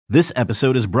This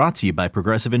episode is brought to you by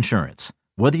Progressive Insurance.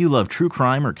 Whether you love true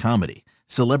crime or comedy,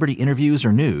 celebrity interviews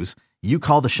or news, you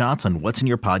call the shots on what's in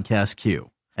your podcast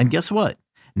queue. And guess what?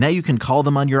 Now you can call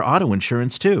them on your auto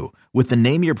insurance too with the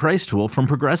Name Your Price tool from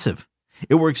Progressive.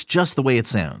 It works just the way it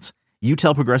sounds. You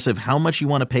tell Progressive how much you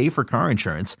want to pay for car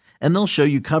insurance, and they'll show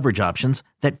you coverage options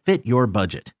that fit your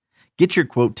budget. Get your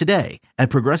quote today at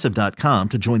Progressive.com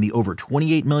to join the over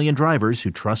 28 million drivers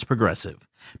who trust Progressive.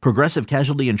 Progressive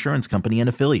Casualty Insurance Company and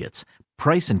Affiliates.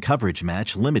 Price and coverage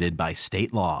match limited by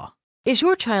state law. Is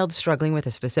your child struggling with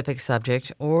a specific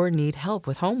subject or need help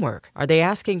with homework? Are they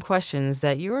asking questions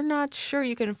that you're not sure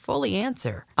you can fully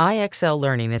answer? IXL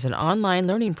Learning is an online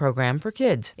learning program for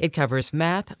kids. It covers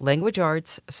math, language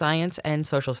arts, science, and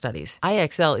social studies.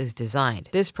 IXL is designed.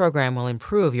 This program will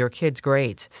improve your kids'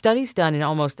 grades. Studies done in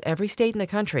almost every state in the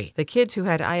country. The kids who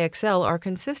had IXL are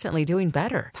consistently doing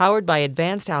better. Powered by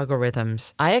advanced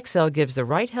algorithms, IXL gives the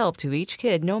right help to each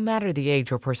kid no matter the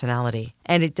age or personality.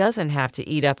 And it doesn't have to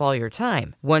eat up all your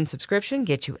time. One subscription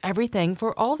gets you everything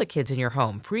for all the kids in your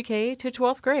home, pre-K to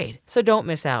 12th grade. So don't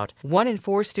miss out. 1 in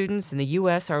 4 students in the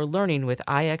U.S. are learning with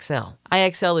IXL.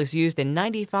 IXL is used in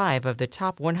 95 of the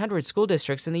top 100 school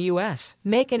districts in the U.S.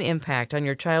 Make an impact on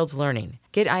your child's learning.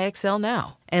 Get IXL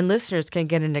now. And listeners can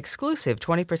get an exclusive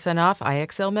 20% off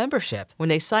IXL membership when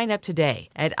they sign up today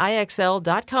at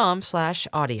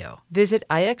IXL.com/audio. Visit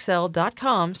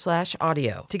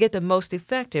IXL.com/audio to get the most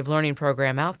effective learning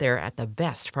program out there at the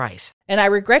best price. And I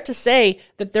regret to say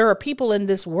that there are people in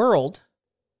this world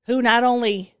who not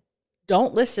only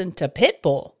don't listen to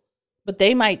Pitbull, but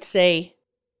they might say,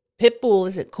 Pitbull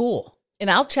isn't cool. And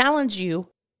I'll challenge you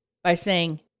by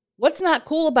saying, what's not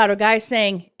cool about a guy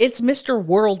saying it's Mr.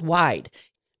 Worldwide?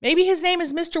 Maybe his name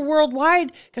is Mr.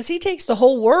 Worldwide because he takes the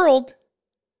whole world,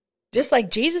 just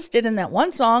like Jesus did in that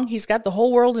one song. He's got the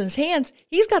whole world in his hands.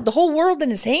 He's got the whole world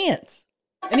in his hands.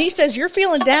 And he says, you're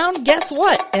feeling down? Guess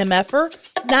what, MFer?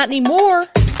 Not anymore.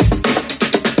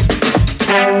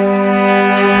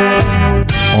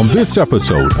 On this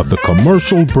episode of The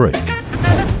Commercial Break.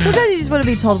 Sometimes you just want to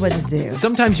be told what to do.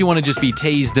 Sometimes you want to just be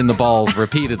tased in the balls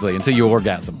repeatedly until you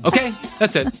orgasm. Okay?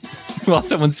 That's it. While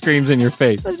someone screams in your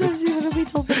face. Sometimes you want to be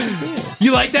told what to do.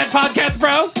 You like that podcast,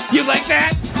 bro? You like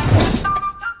that?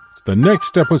 The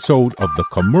next episode of The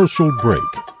Commercial Break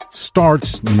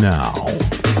starts now.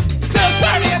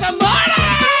 2:30 in the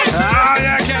morning! Oh,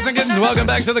 yeah, cats and kittens. Welcome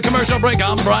back to The Commercial Break.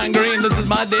 I'm Brian Green. This is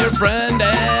my dear friend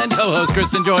and co-host,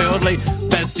 Kristen Joy Oatley.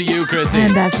 Best to you, Chrissy.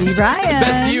 And Bessie Brian.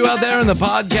 Best to you out there in the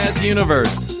podcast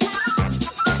universe.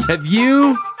 Have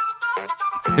you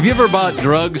ever bought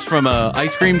drugs from an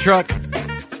ice cream truck?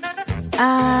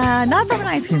 Not from an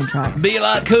ice cream truck. Be a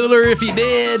lot cooler if you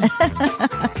did.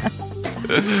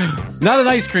 Not an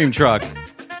ice cream truck,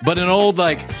 but an old,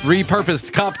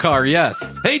 repurposed cop car, yes.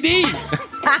 Hey, D!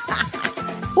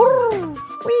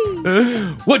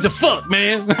 What the fuck,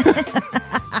 man?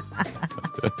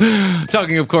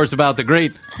 Talking, of course, about the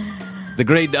great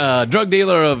drug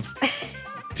dealer of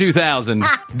 2000,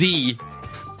 D.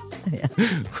 Yeah.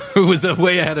 Who was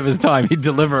way ahead of his time. He'd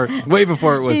deliver way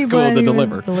before it was cool to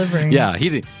deliver. Yeah,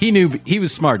 he knew he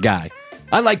was a smart guy.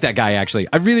 I like that guy, actually.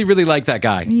 I really, really like that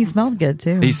guy. He smelled good,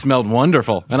 too. He smelled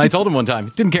wonderful. And I told him one time,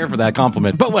 didn't care for that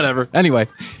compliment, but whatever. Anyway,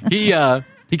 he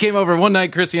came over one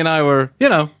night. Chrissy and I were,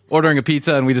 ordering a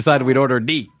pizza, and we decided we'd order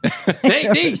D. Hey,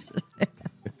 D!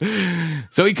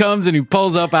 So he comes and he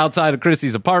pulls up outside of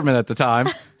Chrissy's apartment at the time,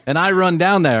 and I run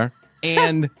down there.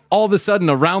 And all of a sudden,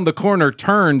 around the corner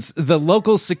turns the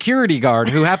local security guard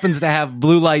who happens to have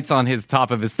blue lights on his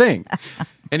top of his thing.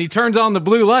 And he turns on the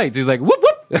blue lights. He's like, whoop,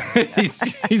 whoop.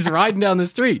 he's riding down the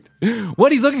street.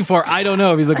 What he's looking for, I don't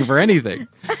know if he's looking for anything.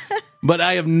 But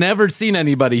I have never seen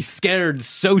anybody scared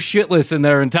so shitless in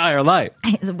their entire life.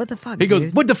 He said, what the fuck, He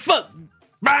goes, what the fuck?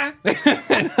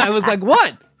 And I was like,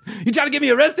 what? You trying to get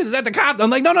me arrested? Is that the cop? I'm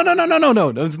like, no,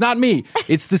 it's not me.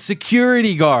 It's the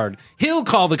security guard. He'll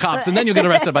call the cops, and then you'll get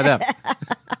arrested by them.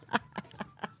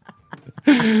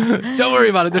 Don't worry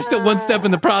about it. There's still one step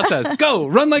in the process. Go,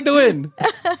 run like the wind.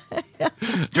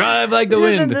 Drive like the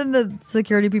wind. Then the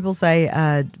security people say,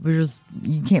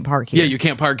 you can't park here. Yeah, you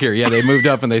can't park here. Yeah, they moved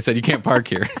up, and they said, you can't park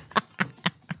here.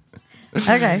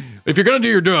 Okay. If you're going to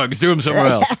do your drugs, do them somewhere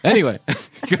else. Anyway,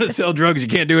 if you're going to sell drugs, you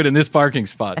can't do it in this parking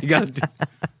spot. You got to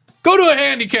go to a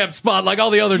handicapped spot like all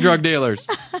the other drug dealers.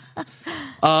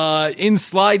 In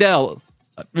Slidell,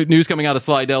 news coming out of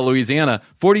Slidell, Louisiana,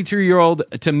 42-year-old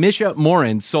Tamisha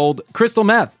Morin sold crystal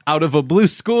meth out of a blue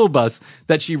school bus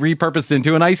that she repurposed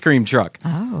into an ice cream truck.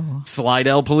 Oh.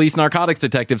 Slidell police narcotics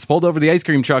detectives pulled over the ice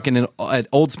cream truck at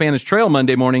Old Spanish Trail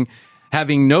Monday morning,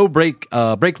 having no brake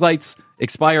lights,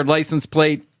 expired license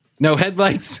plate, no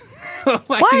headlights,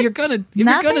 What? You're gonna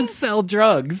Nothing? sell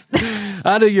drugs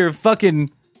out of your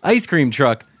fucking ice cream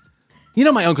truck. You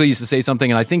know, my uncle used to say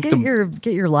something, and I think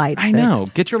Get your lights fixed. I know.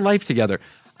 Get your life together.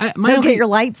 Get your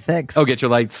lights fixed. Oh, get your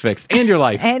lights fixed. And your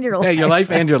life. And your Yeah, your life.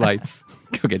 life and your lights.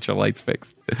 Go get your lights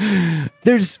fixed.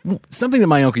 There's something that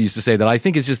my uncle used to say that I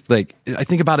think is just like, I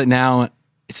think about it now.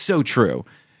 It's so true.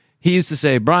 He used to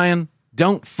say, Brian,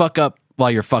 don't fuck up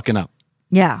while you're fucking up.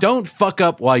 Yeah. Don't fuck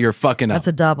up while you're fucking up. That's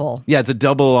a double. Yeah, it's a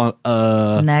double,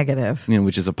 Negative. you know,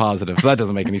 which is a positive. So that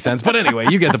doesn't make any sense. But anyway,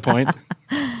 you get the point.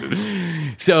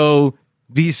 So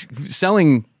these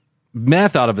selling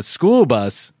meth out of a school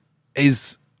bus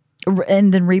is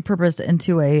And then repurposed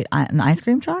into an ice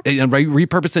cream truck?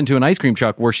 repurposed into an ice cream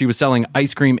truck where she was selling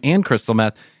ice cream and crystal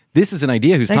meth. This is an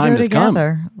idea whose They time go has come.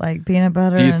 together, like peanut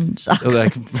butter Do you and chocolate.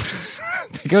 like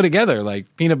they go together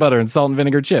like peanut butter and salt and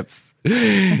vinegar chips?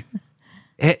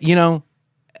 You know,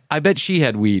 I bet she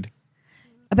had weed.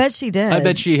 I bet she did. I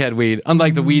bet she had weed.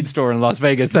 Unlike the weed store in Las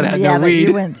Vegas that had yeah, no that weed.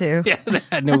 you went to. Yeah, that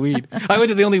had no weed. I went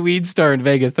to the only weed store in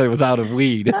Vegas that was out of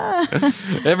weed.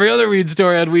 Every other weed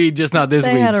store had weed, just not this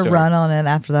They weed had a store. run on it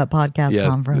after that podcast Yeah,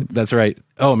 conference. that's right.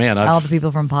 Oh man, All the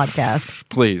people from podcasts.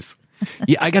 please.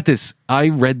 Yeah, I got this. I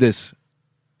read this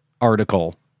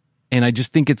article, and I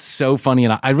just think it's so funny,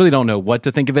 and I really don't know what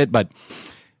to think of it. But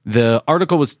the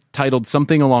article was titled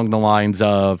something along the lines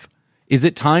of, "Is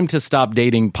it time to stop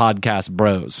dating podcast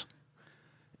bros?"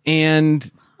 And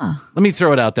let me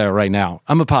throw it out there right now.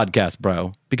 I'm a podcast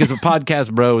bro because a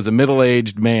podcast bro is a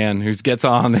middle-aged man who gets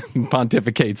on and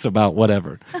pontificates about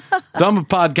whatever. So I'm a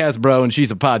podcast bro and she's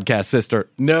a podcast sister.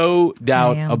 No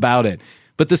doubt Man. about it.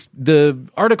 But the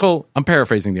article, I'm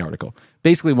paraphrasing the article,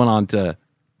 basically went on to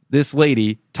this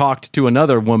lady talked to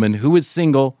another woman who was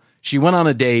single. She went on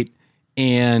a date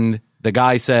and the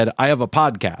guy said, I have a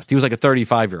podcast. He was like a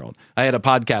 35-year-old. I had a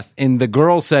podcast. And the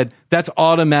girl said, that's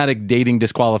automatic dating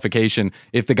disqualification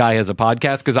if the guy has a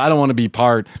podcast because I don't want to be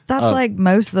part That's of like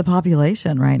most of the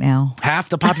population right now. half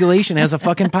the population has a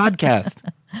fucking podcast.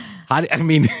 I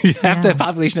mean, half the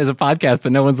population has a podcast that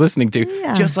no one's listening to,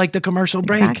 Yeah. just like the commercial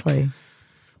break. Exactly.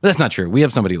 But that's not true. We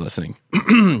have somebody listening.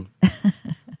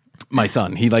 My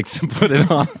son, he likes to put it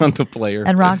on the player.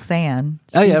 And Roxanne.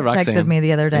 Oh, she yeah, Roxanne. texted me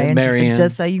the other day And and she Marianne, said,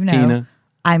 just so you know, Tina.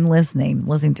 I'm listening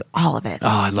to all of it. Oh,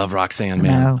 I love Roxanne,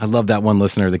 man. know. I love that one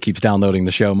listener that keeps downloading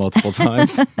the show multiple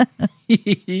times.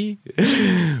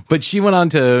 But she went on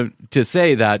to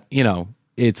say that, you know,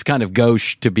 it's kind of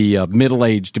gauche to be a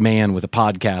middle-aged man with a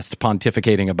podcast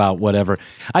pontificating about whatever.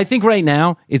 I think right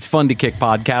now it's fun to kick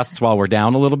podcasts while we're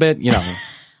down a little bit, you know.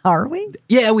 Are we?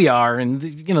 Yeah, we are, and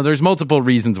you know, there's multiple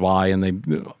reasons why, and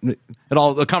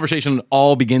the conversation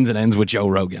all begins and ends with Joe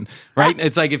Rogan, right?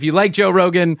 It's like if you like Joe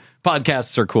Rogan,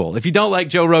 podcasts are cool. If you don't like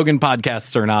Joe Rogan,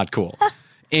 podcasts are not cool.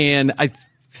 And I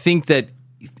think that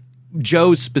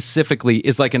Joe specifically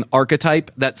is like an archetype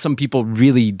that some people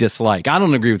really dislike. I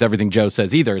don't agree with everything Joe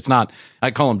says either. It's not. I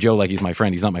call him Joe like he's my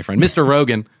friend. He's not my friend. Mr.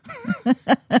 Rogan.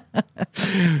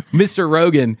 Mr.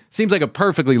 Rogan seems like a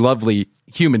perfectly lovely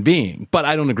human being, but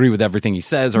I don't agree with everything he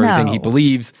says or anything he No.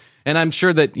 believes. And I'm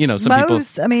sure that, you know, some people.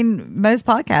 Most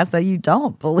podcasts that you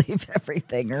don't believe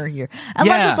everything or hear.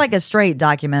 Unless Yeah. it's like a straight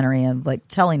documentary and like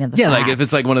telling of the Yeah, facts. like if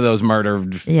it's like one of those murder,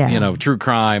 Yeah. you know, true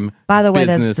crime. By the way,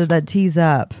 business. that tease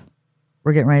up.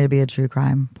 We're getting ready to be a true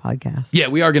crime podcast. Yeah,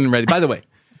 we are getting ready. By the way,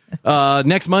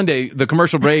 next Monday, the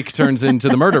commercial break turns into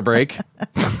the murder break.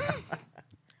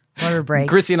 Murder break.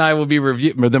 Chrissy and I will be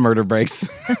the murder breaks.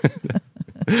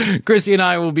 Chrissy and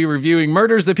I will be reviewing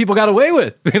murders that people got away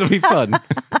with. It'll be fun.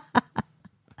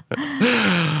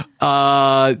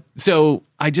 So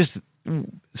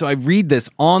I read this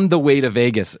on the way to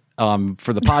Vegas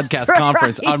for the podcast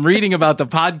conference. I'm reading about the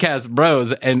podcast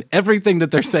bros, and everything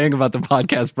that they're saying about the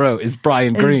podcast bro is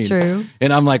Brian It's Green. true.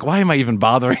 And I'm like, why am I even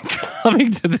bothering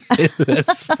coming to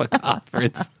this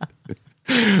conference?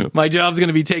 My job's going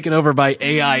to be taken over by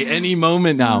AI any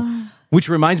moment now. Which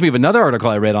reminds me of another article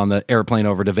I read on the airplane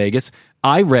over to Vegas.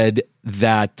 I read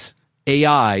that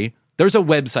AI, there's a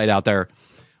website out there,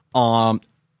 or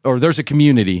there's a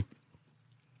community,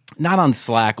 not on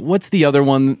Slack. What's the other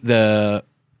one? The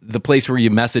place where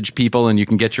you message people and you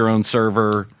can get your own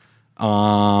server.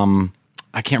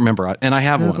 I can't remember. And I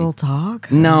have Google one. Talk?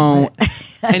 No.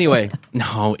 Anyway,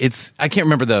 no, I can't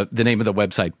remember the name of the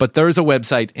website, but there's a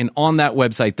website, and on that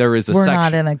website there is a We're section.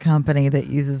 not in a company that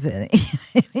uses any.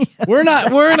 We're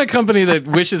in a company that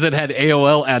wishes it had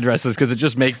AOL addresses because it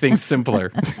just makes things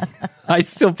simpler. I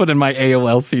still put in my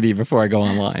AOL CD before I go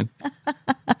online.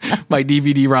 My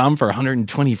DVD ROM for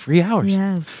 120 free hours.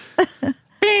 Yes.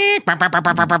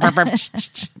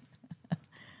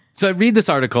 So I read this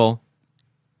article,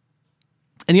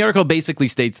 And the article basically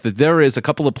states that there is a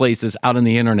couple of places out on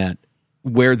the internet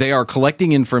where they are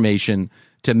collecting information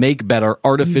to make better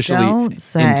artificially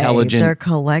intelligent they're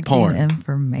collecting porn.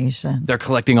 information. They're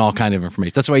collecting all kind of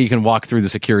information. That's why you can walk through the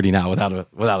security now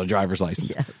without a driver's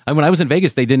license. Yes. And when I was in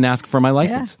Vegas, they didn't ask for my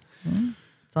license. Yeah.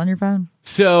 It's on your phone.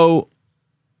 So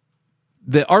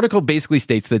the article basically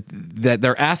states that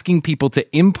they're asking people to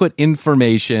input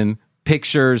information,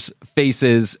 pictures,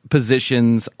 faces,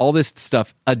 positions, all this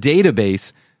stuff, a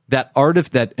database that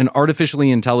an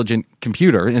artificially intelligent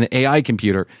computer, an AI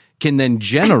computer, can then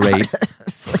generate.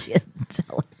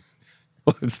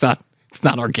 Well, it's not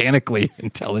organically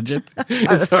intelligent.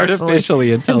 It's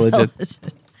artificially intelligent.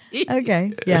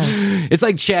 Okay, yeah. It's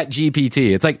like Chat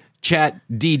GPT. It's like Chat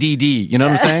DDD. You know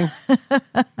what I'm saying?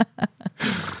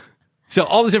 So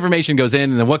all this information goes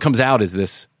in, and then what comes out is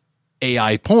this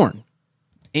AI porn.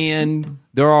 And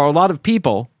there are a lot of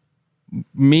people,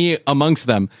 me amongst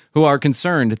them, who are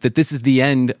concerned that this is the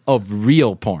end of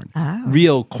real porn,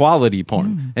 real quality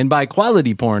porn. And by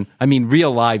quality porn, I mean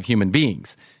real live human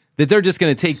beings. That they're just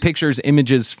going to take pictures,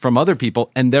 images from other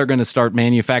people, and they're going to start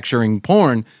manufacturing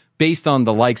porn based on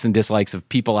the likes and dislikes of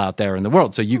people out there in the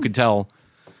world. So you could tell,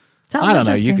 I don't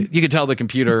know, you could tell the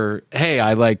computer, hey,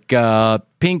 I like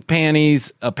pink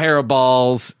panties, a pair of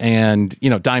balls, and,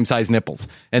 dime-sized nipples.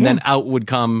 And then out would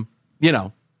come,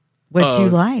 what you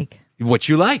like. What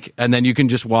you like. And then you can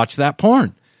just watch that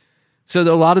porn. So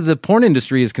a lot of the porn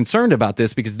industry is concerned about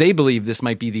this because they believe this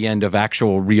might be the end of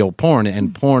actual real porn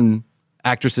and porn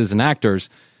actresses and actors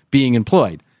being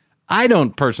employed. I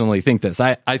don't personally think this.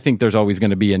 I think there's always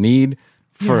going to be a need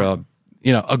for a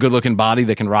good-looking body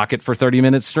that can rock it for 30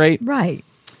 minutes straight. Right.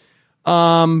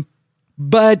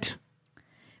 But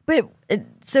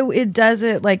so it does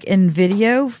it like in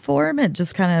video form? It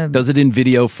just kind of does it in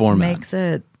video format. Makes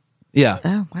it. Yeah.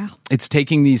 Oh, wow. It's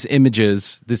taking these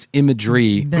images, this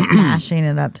imagery. Mashing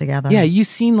it up together. Yeah, you've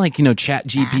seen Chat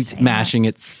GPT smashing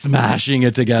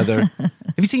it together. Have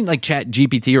you seen Chat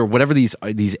GPT or whatever these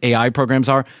AI programs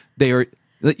are? They are,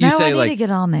 I need to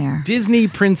get on there. Disney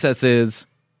princesses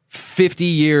 50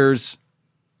 years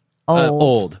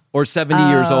old or 70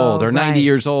 years old or 90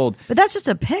 years old. But that's just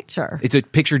a picture. It's a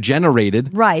picture generated.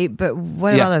 Right, but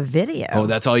what about a video? Oh,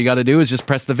 that's all you got to do is just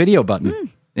press the video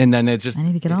button. And then it's just... I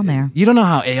need to get on there. You don't know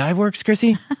how AI works,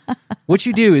 Chrissy? What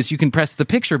you do is you can press the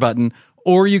picture button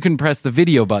or you can press the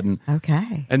video button.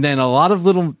 Okay. And then a lot of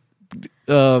little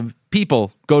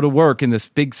people go to work in this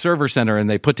big server center and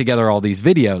they put together all these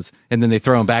videos and then they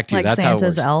throw them back to you. That's Santa's how it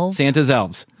works. elves? Santa's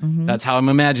elves. Mm-hmm. That's how I'm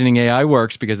imagining AI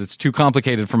works because it's too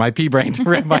complicated for my pea brain to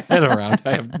wrap my head around.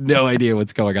 I have no idea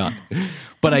what's going on.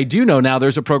 But I do know now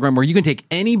there's a program where you can take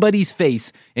anybody's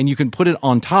face and you can put it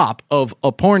on top of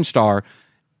a porn star.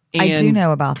 And I do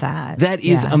know about that. That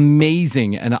is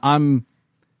amazing. And I'm...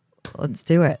 Let's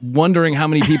do it. Wondering how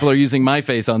many people are using my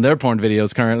face on their porn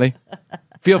videos currently.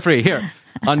 Feel free. Here,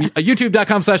 on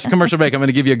youtube.com/commercial break, I'm going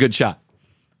to give you a good shot.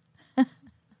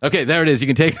 Okay, there it is. You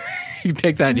can take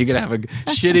that. You can have a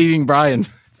shit-eating Brian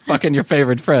fucking your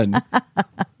favorite friend.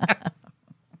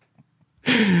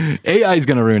 AI is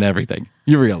going to ruin everything.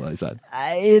 You realize that.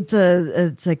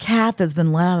 It's a cat that's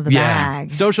been let out of the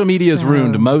bag. Social media has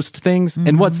ruined most things,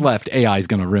 and what's left, AI is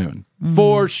going to ruin.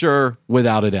 For sure,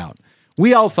 without a doubt.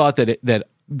 We all thought that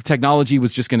technology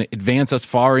was just going to advance us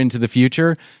far into the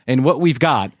future, and what we've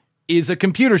got is a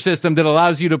computer system that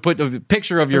allows you to put a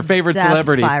picture of your favorite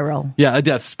celebrity. Spiral. Yeah, a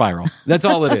death spiral. That's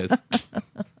all it is.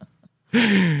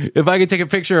 If I could take a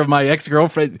picture of my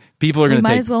ex-girlfriend, people are going to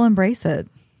take... might as well embrace it.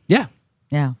 Yeah.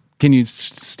 Yeah. Can you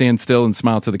stand still and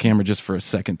smile to the camera just for a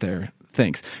second there?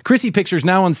 Thanks. Chrissy Pictures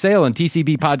now on sale on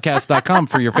tcbpodcast.com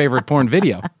for your favorite porn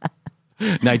video.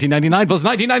 $19.99 plus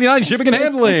 $19.99 shipping and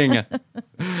handling.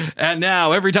 And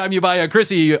now, every time you buy a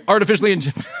Chrissy artificially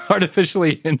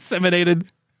inseminated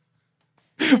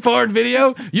porn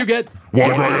video, you get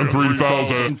Why Brian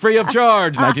 3000 free of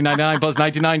charge. $19.99 plus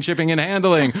 $19.99 shipping and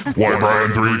handling. Why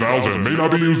Brian 3000 may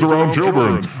not be used around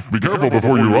children. Be careful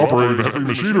before you operate heavy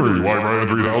machinery. Why Brian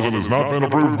 3000 has not been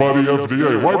approved by the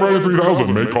FDA. Why Brian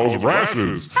 3000 may cause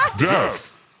rashes,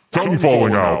 death, tongue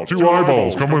falling out, 2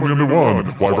 eyeballs coming into one.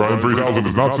 Why Brian 3000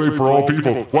 is not safe for all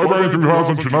people. Why Brian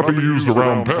 3000 should not be used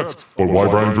around pets. But Why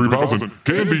Brian 3000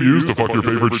 can be used to fuck your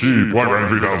favorite sheep. Why Brian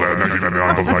 3000,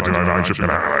 $19.99 plus $19.99 shipping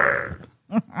and handling.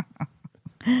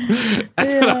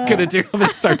 That's what I'm going to do. I'm going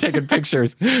to start taking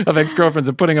pictures of ex-girlfriends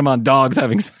and putting them on dogs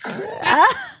having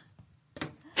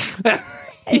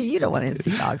You don't want to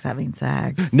see dogs having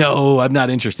sex. No, I'm not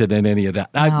interested in any of that.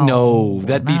 No,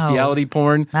 that bestiality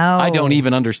porn. No. I don't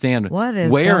even understand. What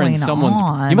is where going in someone's?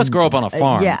 on? You must grow up on a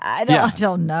farm. Yeah, I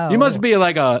don't know. You must be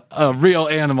like a real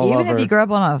animal Even lover. if you grew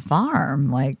up on a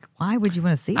farm, like, why would you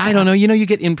want to see that? I don't know. You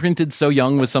get imprinted so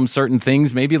young with some certain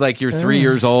things. Maybe like you're 3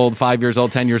 years old, 5 years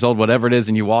old, 10 years old, whatever it is,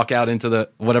 and you walk out into the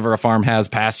whatever a farm has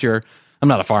pasture. I'm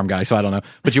not a farm guy, so I don't know.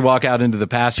 But you walk out into the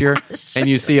pasture and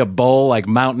you see a bull like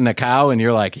mounting a cow, and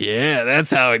you're like, yeah, that's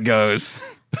how it goes.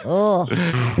 Ugh.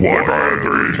 White Brian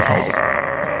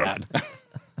 3000.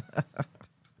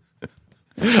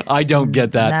 I don't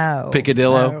get that No,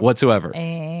 picadillo no. whatsoever.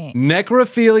 Eh.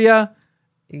 Necrophilia,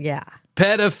 Yeah.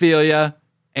 pedophilia,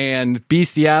 and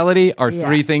bestiality are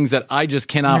three things that I just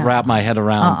cannot wrap my head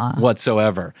around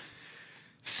whatsoever.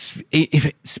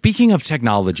 Speaking of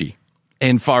technology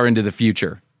and far into the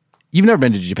future, you've never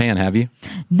been to Japan, have you?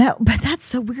 No, but that's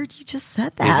so weird you just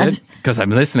said that. Is it? Because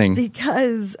I'm listening.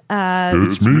 Because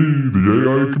It's me,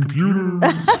 the AI computer.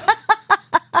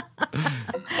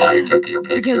 I took your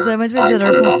picture. Because I went to a I dinner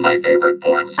put it party. on my favorite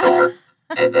porn star,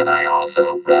 and then I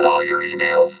also read all your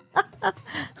emails.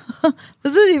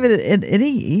 this isn't even in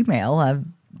any email I've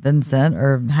been sent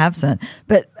or have sent.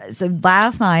 But so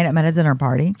last night I'm at a dinner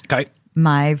party. Okay.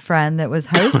 My friend that was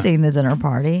hosting the dinner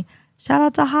party, shout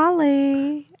out to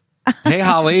Holly. Hey,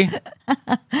 Holly.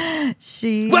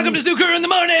 She Welcome to Zucker in the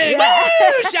morning.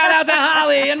 Woo! Shout out to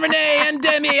Holly and Renee and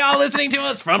Demi, all listening to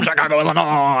us from Chicago,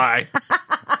 Illinois.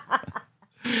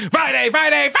 Friday.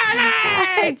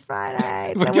 It's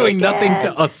Friday. It's We're the doing nothing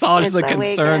weekend. to assuage It's the the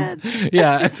concerns. weekend.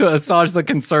 Yeah, to assuage the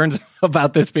concerns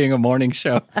about this being a morning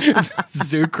show.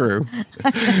 Zoo Crew.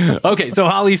 Okay, so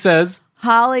Holly says,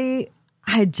 Holly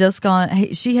had just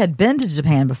gone. She had been to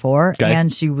Japan before, Okay.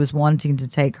 and she was wanting to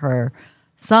take her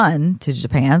son to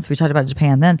Japan. So we talked about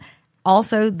Japan then.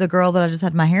 Also, the girl that I just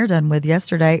had my hair done with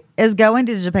yesterday is going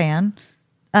to Japan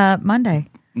Monday.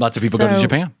 lots of people go to So,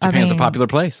 Japan. I Japan's a mean, popular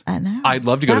place. I know. I'd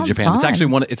love to go to Sounds Japan. It's fun.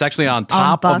 actually it's actually on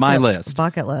top of my list.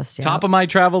 Bucket list. Yeah. Top of my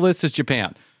travel list is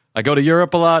Japan. I go to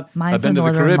Europe a lot. Mine's I've been the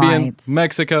to the Northern Caribbean, Lights.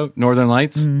 Mexico, Northern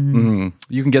Lights. Mm.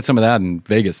 You can get some of that in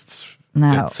Vegas.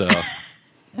 No. It's,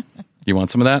 you want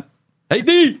some of that? Hey,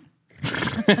 D!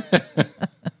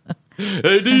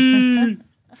 Hey, D!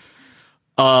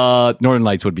 Northern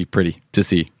Lights would be pretty to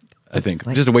see, I think.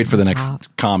 like Just wait for the next top.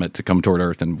 comet to come toward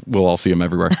Earth, and we'll all see them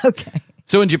everywhere. Okay.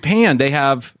 So in Japan, they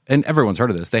have, and everyone's heard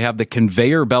of this, they have the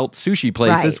conveyor belt sushi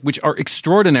places, Right. which are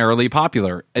extraordinarily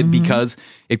popular because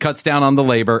it cuts down on the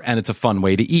labor and it's a fun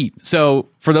way to eat. So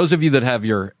for those of you that have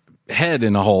your head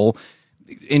in a hole,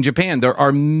 in Japan, there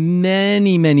are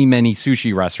many, many, many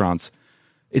sushi restaurants.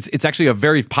 It's actually a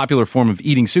very popular form of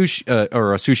eating sushi,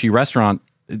 or a sushi restaurant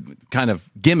kind of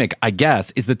gimmick, I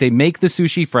guess, is that they make the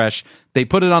sushi fresh, they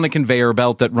put it on a conveyor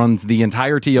belt that runs the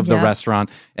entirety of the Yeah. restaurant,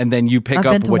 and then you pick I've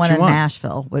up been to what one you in want.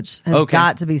 Nashville, which has Okay.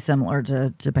 got to be similar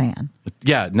to Japan.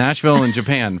 Yeah, Nashville and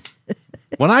Japan.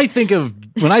 When I think of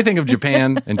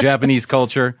Japan and Japanese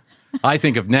culture, I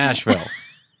think of Nashville.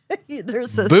 They're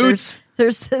sisters. Boots.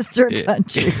 They're sister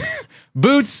countries.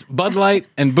 Boots, Bud Light,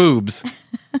 and boobs.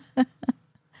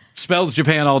 Spells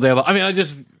Japan all day long. I mean,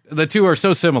 the two are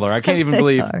so similar. I can't even They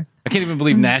believe are.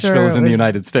 Nashville Sure, is it in the was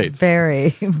United States. Very,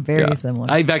 very Yeah. similar.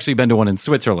 I've actually been to one in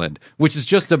Switzerland, which is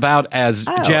just about as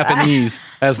Japanese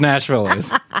as Nashville is.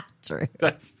 True.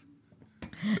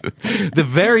 The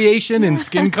variation in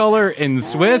skin color in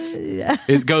Swiss,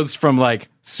 it goes from like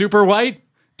super white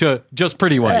to just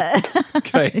pretty white.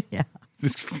 Okay. Yeah.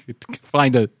 Just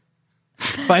find a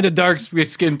dark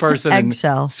skinned person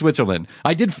Eggshell. in Switzerland.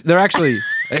 They're actually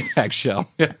eggshell.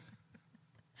 Yeah.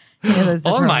 You know, those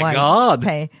Oh different my white God.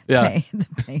 the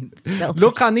paint. spelled-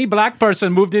 Look, honey, black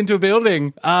person moved into a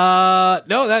building. No,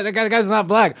 that guy's not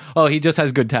black. Oh, he just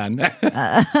has good tan.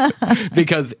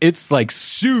 Because it's like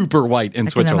super white in I can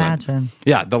Switzerland. imagine.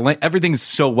 Yeah, everything's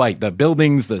so white. The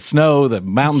buildings, the snow, the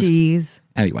mountains. Cheese.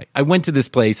 Anyway, I went to this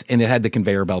place and it had the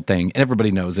conveyor belt thing, and everybody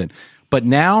knows it. But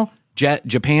now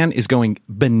Japan is going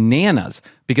bananas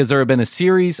because there have been a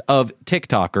series of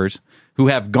TikTokers who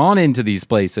have gone into these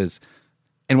places,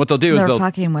 and what they'll do is They're they'll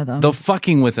fucking with them. They'll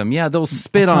fucking with them. Yeah, they'll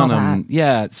spit I saw on them. that.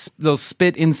 Yeah, they'll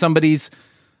spit in somebody's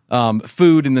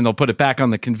food, and then they'll put it back on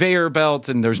the conveyor belt.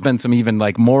 And there's been some even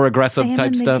like more aggressive Salmon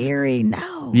type stuff. nigiri,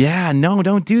 no. Yeah, no,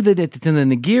 don't do that to the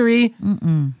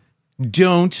nigiri.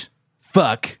 Don't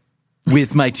fuck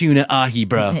with my tuna ahi,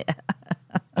 bro.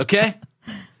 Okay?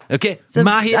 Okay? So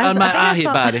Mahi I on my think I ahi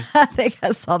saw- body. I think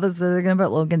I saw this. They're going to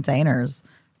put little containers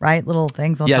right? Little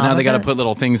things on Yeah, top now they got got to put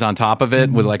little things on top of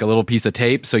it with like a little piece of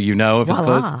tape so you know if it's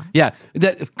Voila. closed. Yeah,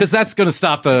 because that's going to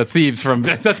stop the thieves from,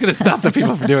 that's going to stop the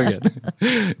people from doing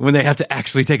it when they have to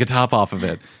actually take a top off of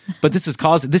it. But this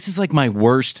is like my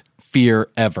worst fear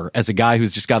ever as a guy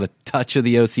who's just got a touch of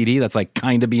the OCD that's like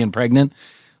kind of being pregnant.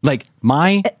 Like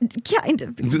kind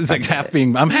of. it's like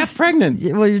I'm half pregnant.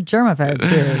 Well, you're germaphobe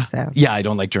too, so. Yeah, I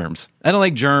don't like germs. I don't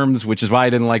like germs, which is why I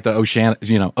didn't like the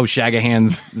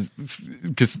O'Shagahan's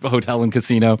hotel and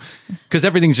casino, because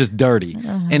everything's just dirty,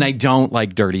 and I don't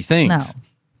like dirty things. No.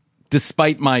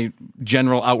 Despite my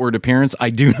general outward appearance, I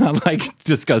do not like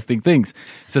disgusting things.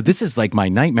 So this is like my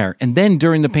nightmare. And then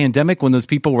during the pandemic, when those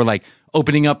people were like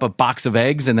opening up a box of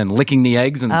eggs and then licking the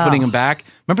eggs and putting them back,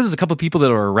 remember there's a couple of people that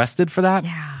were arrested for that?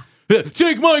 Yeah.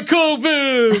 Take my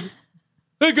COVID!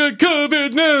 I got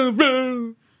COVID now,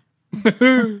 bro!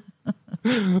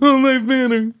 Oh, my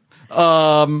better.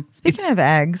 Speaking of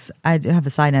eggs, I do have a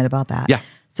side note about that. Yeah.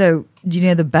 So, do you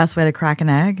know the best way to crack an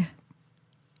egg?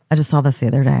 I just saw this the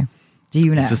other day. Do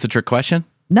you know? Is this a trick question?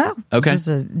 No. Okay.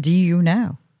 Do you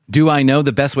know? Do I know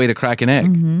the best way to crack an egg?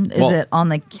 Mm-hmm. Is it on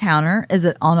the counter? Is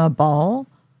it on a bowl?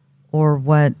 Or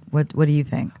what do you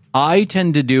think? I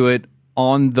tend to do it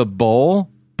on the bowl,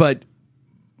 but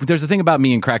there's a thing about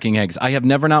me and cracking eggs. I have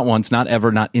never, not once, not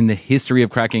ever, not in the history of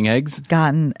cracking eggs,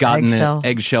 gotten eggshell. it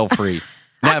eggshell free.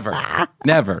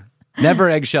 Never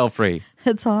eggshell free.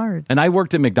 It's hard. And I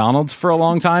worked at McDonald's for a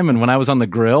long time, and when I was on the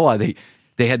grill,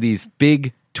 they had these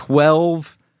big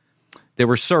 12, they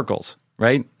were circles,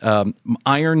 right?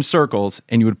 Iron circles,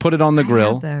 and you would put it on the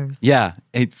grill. Those. Yeah,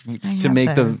 to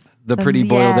make those. the pretty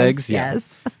boiled eggs. Yeah.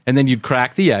 Yes. And then you'd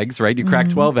crack the eggs, right? You crack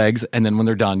 12 eggs, and then when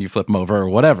they're done, you flip them over or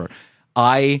whatever.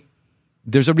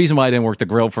 There's a reason why I didn't work the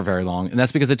grill for very long, and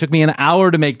that's because it took me an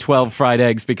hour to make 12 fried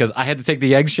eggs because I had to take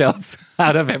the eggshells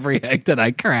out of every egg that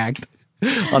I cracked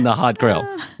on the hot grill.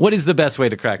 What is the best way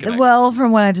to crack an egg? Well,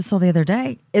 from what I just saw the other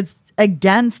day, it's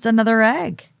against another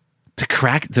egg.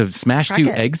 To smash two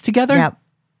eggs together? Yep.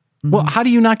 Well, how do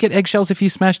you not get eggshells if you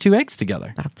smash two eggs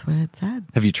together? That's what it said.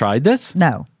 Have you tried this?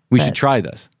 No. We should try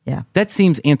this. Yeah. That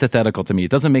seems antithetical to me.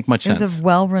 It doesn't make much sense. There's a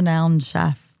well-renowned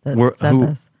chef that said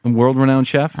this. A world-renowned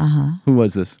chef? Uh-huh. Who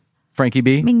was this? Frankie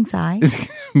B? Ming Tsai.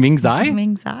 Ming Tsai?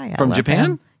 Ming Tsai. From Japan?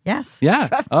 Him. Yes. Yeah.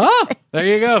 Oh, there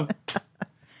you go.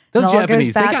 Those all goes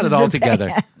Japanese, they back got to it all Japan.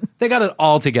 together. They got it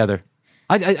all together.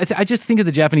 I just think of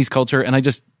the Japanese culture, and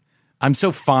I'm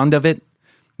so fond of it.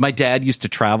 My dad used to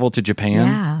travel to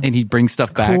Japan, and he'd bring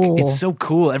stuff back. Cool. It's so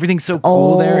cool. Everything's so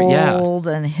cool there. Yeah. Old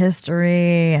and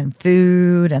history and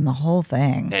food and the whole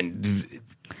thing.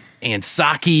 And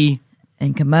sake.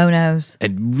 And kimonos.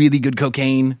 And really good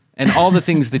cocaine. And all the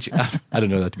things that I don't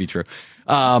know that to be true.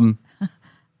 But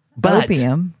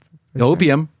opium.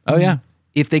 Opium. Oh, yeah.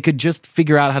 If they could just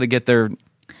figure out how to get their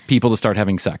people to start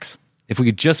having sex. If we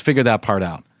could just figure that part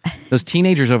out. Those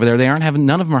teenagers over there,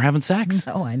 none of them are having sex.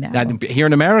 Oh, I know. Here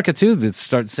in America, too, the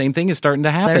same thing is starting to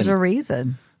happen. There's a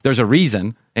reason. There's a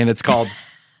reason, and it's called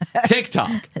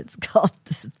TikTok. It's called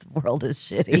The World is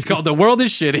Shitty. It's called The World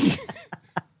is Shitty.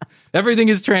 Everything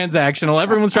is transactional.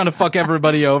 Everyone's trying to fuck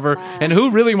everybody over. And who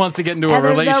really wants to get into a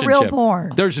relationship? There's no real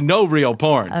porn. There's no real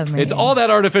porn. It's all that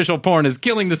artificial porn is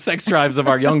killing the sex drives of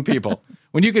our young people.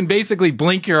 When you can basically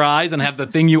blink your eyes and have the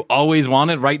thing you always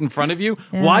wanted right in front of you,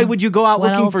 why would you go out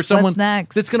looking for someone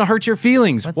that's going to hurt your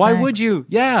feelings? Why would you?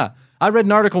 Yeah. I read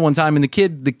an article one time, and the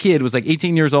kid was like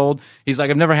 18 years old. He's like,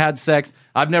 I've never had sex.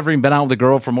 I've never even been out with a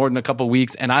girl for more than a couple of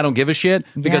weeks, and I don't give a shit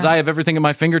because I have everything at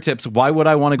my fingertips. Why would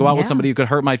I want to go out with somebody who could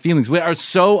hurt my feelings? We are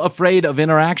so afraid of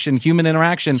interaction, human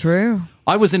interaction. True.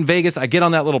 I was in Vegas. I get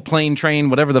on that little plane train,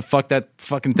 whatever the fuck that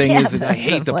fucking thing is. I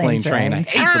hate the plane train. I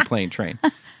hate the plane train.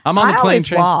 I'm on the plane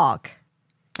train. Walk.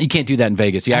 You can't do that in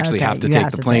Vegas. You actually have to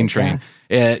take the plane train.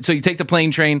 So you take the plane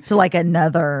train to like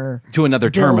another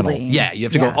terminal. Yeah, you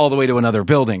have to go all the way to another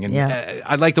building. And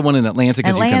I like the one in Atlanta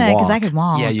because you can walk. Because I could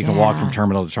walk. Yeah, you can walk from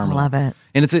terminal to terminal. I love it.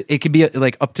 And it could be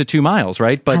like up to 2 miles,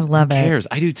 right? But I love who cares?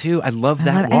 I do too. I love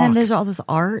that walk. And there's all this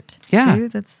art too.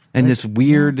 That's and this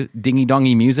weird dingy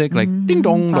dongy music, like ding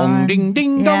dong dong ding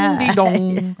ding dong ding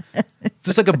dong. It's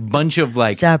just like a bunch of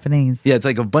like it's Japanese. Yeah, it's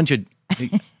like a bunch of.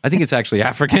 I think it's actually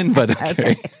African, but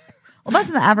okay. Well, that's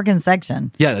in the African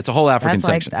section. Yeah, that's a whole African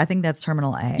section. I think that's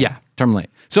Terminal A. Yeah, Terminal A.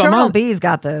 So Terminal B's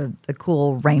got the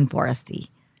cool rainforesty.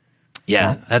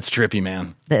 Yeah, that's trippy,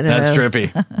 man. That's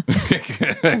trippy.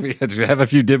 We had to have a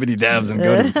few dibbity dabs and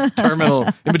go to Terminal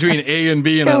in between A and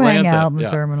B in Atlanta. Hang out in the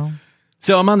terminal.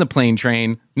 So I'm on the plane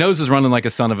train. Nose is running like a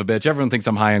son of a bitch. Everyone thinks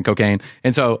I'm high on cocaine.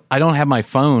 And so I don't have my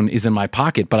phone is in my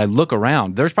pocket, but I look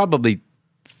around. There's probably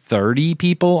 30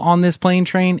 people on this plane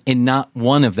train, and not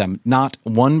one of them, not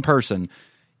one person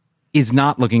is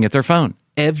not looking at their phone.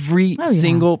 Every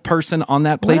single person on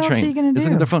that play What else are you train gonna is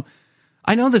looking at do? their phone.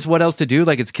 I know this. What else to do?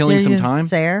 Like it's killing Did some you time.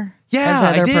 Stare Yeah, at the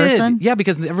I other did. person? Yeah,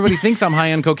 because everybody thinks I'm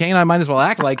high on cocaine. I might as well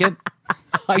act like it.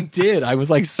 I did. I was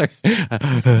like, Hey,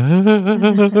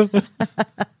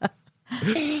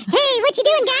 what you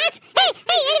doing, guys? Hey,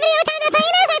 anybody know what time the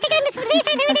plane is? I think I missed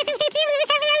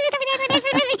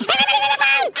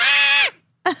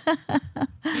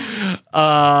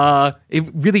it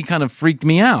really kind of freaked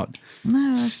me out. No,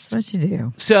 that's what you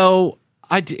do. So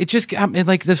it just got me,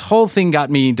 like this whole thing got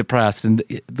me depressed. And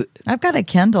I've got a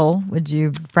Kindle. Would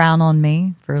you frown on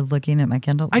me for looking at my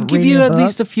Kindle? I'd give you at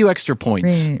least a few extra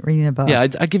points. Reading a book. Yeah,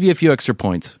 I'd give you a few extra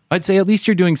points. I'd say at least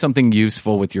you're doing something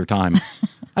useful with your time.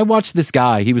 I watched this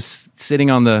guy. He was sitting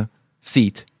on the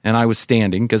seat and I was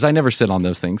standing because I never sit on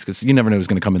those things because you never know who's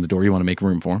going to come in the door. You want to make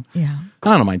room for him. Yeah.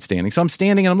 I don't mind standing. So I'm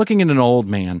standing and I'm looking at an old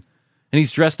man and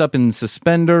he's dressed up in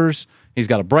suspenders. He's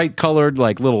got a bright colored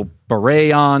like little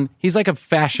beret on. He's like a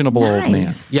fashionable old man.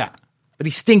 Nice. Yeah. But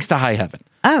he stinks to high heaven.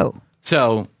 Oh.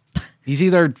 So he's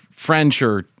either French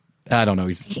or I don't know.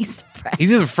 He's French.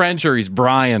 He's either French or he's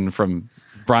Brian from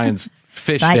Brian's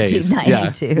Fish Days.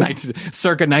 1992.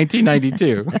 Circa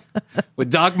 1992. With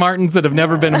Doc Martens that have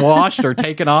never been washed or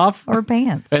taken off. Or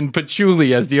pants. And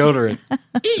patchouli as deodorant.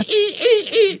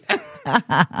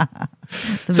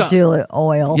 The patchouli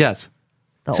oil. Yes.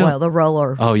 The oil, the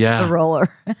roller. Oh, yeah. The roller.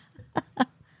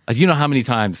 You know how many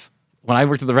times when I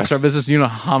worked in the restaurant business, you know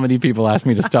how many people asked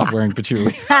me to stop wearing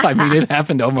patchouli? I mean, it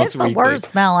happened almost It's the weekly. worst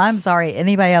smell. I'm sorry.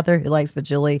 Anybody out there who likes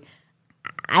patchouli,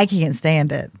 I can't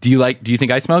stand it. Do you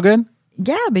think I smell good?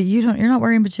 Yeah, but you're not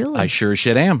wearing patchouli. I sure as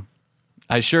shit am.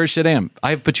 I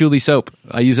have patchouli soap.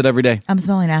 I use it every day. I'm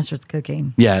smelling Astrid's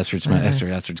cooking. Yeah, Astrid's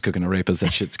cooking arepas.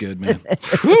 That shit's good, man.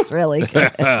 It's really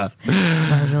good. It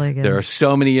smells really good. There are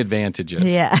so many advantages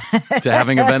Yeah. to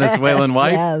having a Venezuelan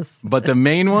wife, Yes. but the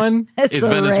main one is the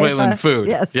Venezuelan arepa. food.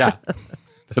 Yes. Yeah,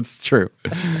 that's true.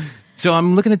 So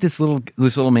I'm looking at this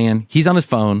little man. He's on his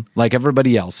phone like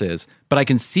everybody else is, but I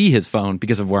can see his phone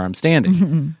because of where I'm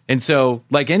standing. And so,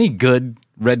 like any good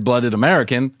red-blooded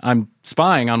American, I'm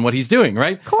spying on what he's doing,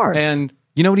 right? Of course. And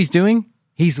you know what he's doing?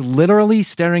 He's literally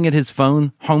staring at his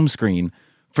phone home screen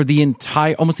for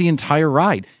almost the entire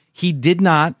ride. He did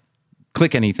not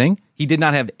click anything. He did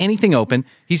not have anything open.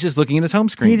 He's just looking at his home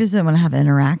screen. He just didn't want to have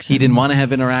interaction. He didn't want to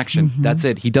have interaction. That's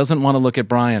it. He doesn't want to look at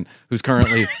Brian, who's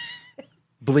currently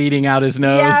bleeding out his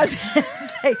nose. Yeah, I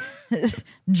was gonna say,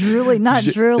 drooling, not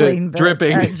drooling, but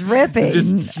dripping. dripping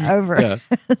Just- over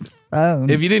his phone.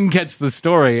 If you didn't catch the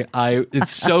story,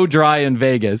 it's so dry in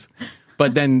Vegas,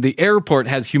 but then the airport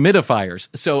has humidifiers.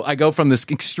 So I go from this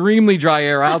extremely dry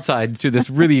air outside to this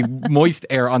really moist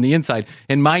air on the inside,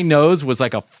 and my nose was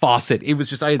like a faucet. It was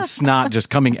just, I had snot just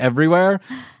coming everywhere.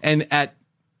 And at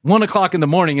 1 o'clock in the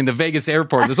morning in the Vegas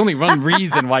airport, there's only one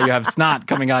reason why you have snot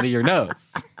coming out of your nose.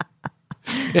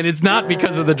 And it's not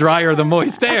because of the dry or the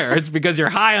moist air. It's because you're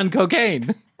high on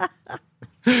cocaine.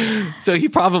 So he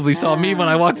probably saw me when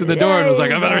I walked in the door and was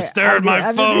like, I better stare at my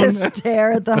I'm phone. just gonna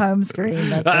stare at the home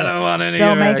screen. That's I it. don't want any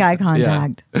Don't make eye interaction.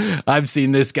 contact. Yeah. I've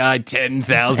seen this guy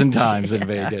 10,000 times in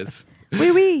Vegas.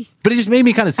 Wee wee. But it just made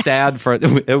me kind of sad for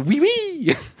wee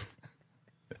wee.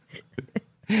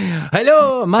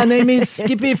 Hello, my name is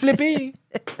Skippy Flippy.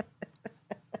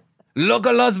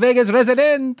 Local Las Vegas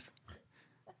resident.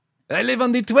 I live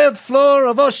on the 12th floor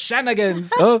of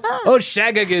O'Shanigans.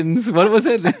 O'Shagagans. What was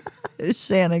it?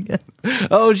 Shenanigans.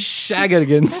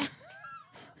 O'Shagagans.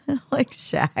 Like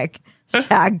shag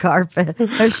carpet.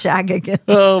 A shag again.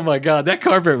 Oh my God. That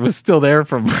carpet was still there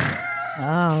from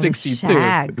 62.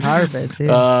 Shag carpet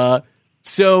too.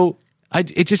 So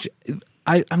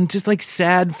I'm just like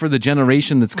sad for the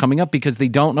generation that's coming up because they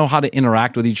don't know how to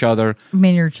interact with each other. I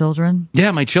mean, your children.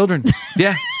 Yeah, my children.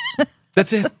 Yeah,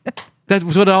 that's it. That's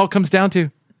what it all comes down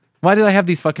to. Why did I have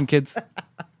these fucking kids?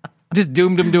 Just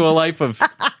doomed them to a life of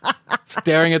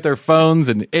staring at their phones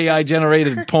and AI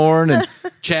generated porn and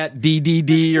chat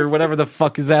DDD or whatever the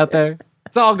fuck is out there.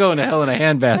 It's all going to hell in a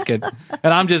handbasket.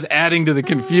 And I'm just adding to the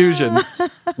confusion.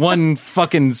 One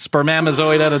fucking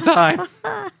spermatozoid at a time.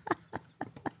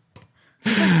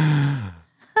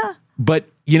 But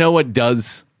you know what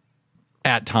does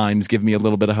at times give me a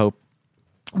little bit of hope?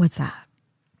 What's that?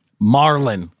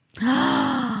 Marlin.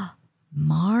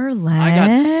 Marlin. I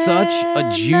got such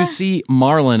a juicy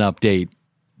Marlin update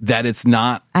that it's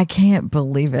not. I can't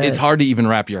believe it. It's hard to even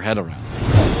wrap your head around.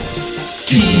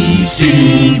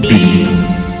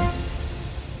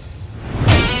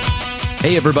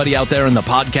 Hey, everybody out there in the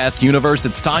podcast universe,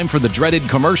 it's time for the dreaded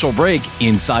commercial break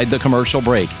inside the commercial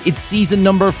break. It's season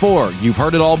number 4. You've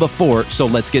heard it all before, so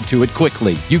let's get to it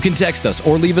quickly. You can text us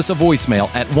or leave us a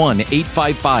voicemail at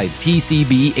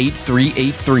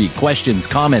 1-855-TCB-8383. Questions,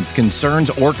 comments, concerns,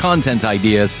 or content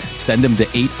ideas, send them to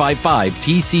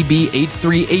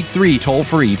 855-TCB-8383, toll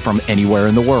free from anywhere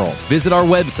in the world. Visit our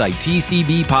website,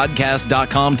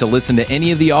 tcbpodcast.com, to listen to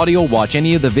any of the audio, watch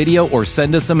any of the video, or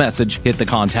send us a message. Hit the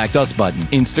Contact Us button.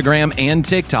 Instagram and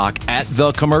TikTok at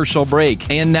The Commercial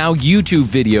Break. And now YouTube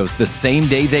videos the same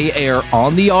day they air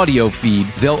on the audio feed.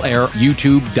 They'll air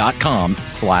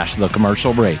youtube.com/The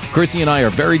Commercial Break. Chrissy and I are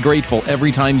very grateful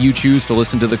every time you choose to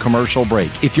listen to The Commercial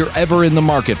Break. If you're ever in the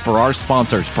market for our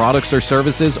sponsors, products, or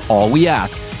services, all we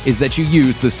ask is that you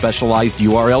use the specialized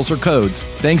URLs or codes.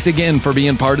 Thanks again for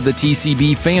being part of the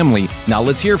TCB family. Now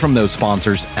let's hear from those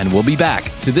sponsors, and we'll be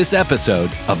back to this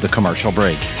episode of The Commercial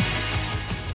Break.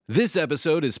 This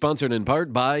episode is sponsored in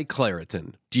part by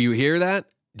Claritin. Do you hear that?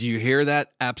 Do you hear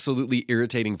that absolutely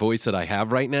irritating voice that I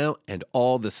have right now and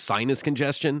all the sinus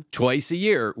congestion? Twice a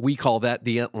year, we call that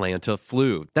the Atlanta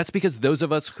flu. That's because those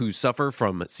of us who suffer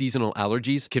from seasonal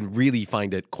allergies can really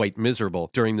find it quite miserable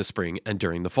during the spring and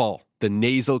during the fall. The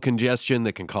nasal congestion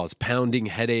that can cause pounding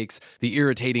headaches, the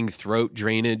irritating throat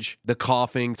drainage, the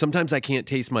coughing. Sometimes I can't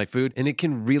taste my food, and it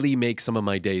can really make some of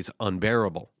my days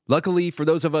unbearable. Luckily, for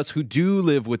those of us who do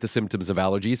live with the symptoms of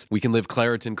allergies, we can live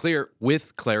Claritin Clear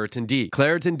with Claritin D.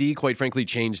 Claritin D, quite frankly,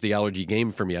 changed the allergy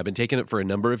game for me. I've been taking it for a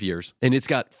number of years, and it's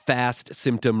got fast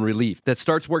symptom relief that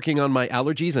starts working on my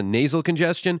allergies and nasal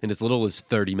congestion in as little as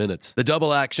 30 minutes. The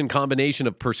double-action combination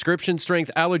of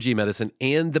prescription-strength allergy medicine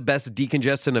and the best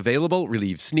decongestant available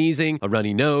relieves sneezing, a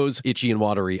runny nose, itchy and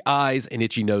watery eyes, an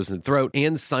itchy nose and throat,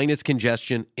 and sinus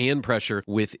congestion and pressure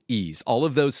with ease. All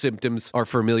of those symptoms are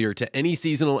familiar to any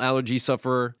seasonal allergy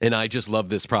sufferer, and I just love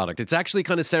this product. It's actually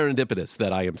kind of serendipitous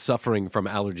that I am suffering from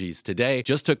allergies today.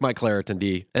 Just took my Claritin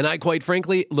D, and I quite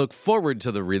frankly look forward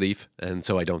to the relief, and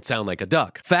so I don't sound like a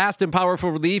duck. Fast and powerful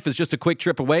relief is just a quick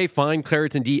trip away. Find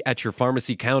Claritin D at your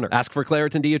pharmacy counter. Ask for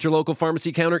Claritin D at your local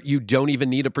pharmacy counter. You don't even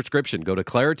need a prescription. Go to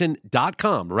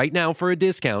Claritin.com right now for a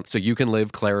discount so you can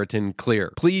live Claritin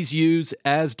Clear. Please use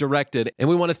as directed, and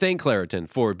we want to thank Claritin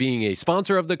for being a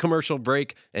sponsor of the commercial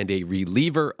break and a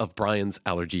reliever of Brian's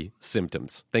allergy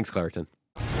symptoms. Thanks, Claritin.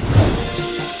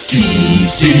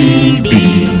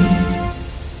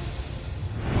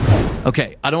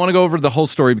 Okay, I don't want to go over the whole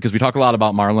story because we talk a lot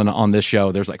about Marlon on this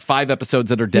show. There's like 5 episodes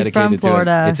that are dedicated to it.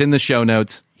 It's in the show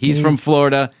notes. He's from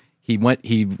Florida. He went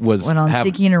on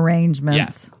seeking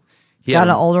arrangements. Yeah. He got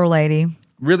an older lady.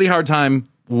 Really hard time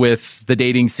with the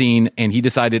dating scene, and he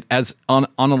decided, as on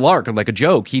a lark, like a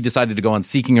joke, he decided to go on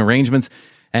seeking arrangements.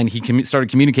 And he started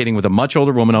communicating with a much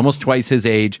older woman, almost twice his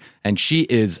age. And she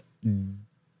is,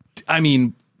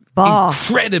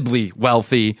 incredibly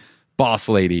wealthy boss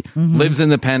lady. Mm-hmm. Lives in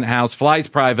the penthouse, flies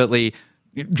privately,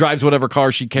 drives whatever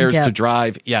car she cares to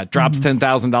drive. Yeah, drops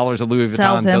 $10,000 at Louis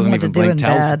Vuitton. Doesn't even blink.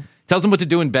 Tells him what to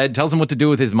do in bed. Tells him what to do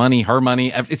with his money, her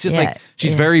money. It's just like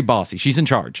she's very bossy. She's in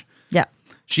charge. Yeah.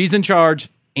 She's in charge.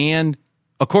 And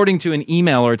according to an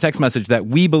email or a text message that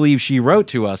we believe she wrote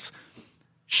to us,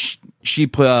 she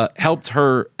helped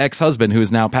her ex-husband, who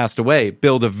has now passed away,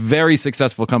 build a very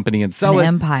successful company and sell an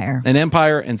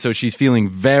empire. And so she's feeling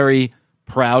very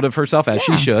proud of herself, as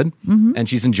she should, and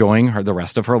she's enjoying the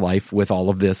rest of her life with all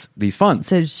of these funds.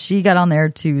 So she got on there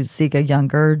to seek a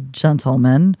younger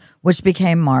gentleman, which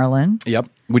became Marlon. Yep,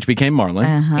 which became Marlon.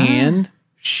 And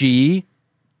she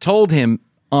told him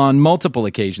on multiple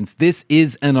occasions, this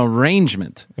is an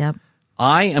arrangement. Yep.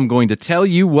 I am going to tell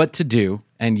you what to do,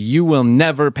 and you will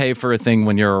never pay for a thing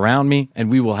when you're around me,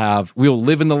 and we will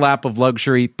live in the lap of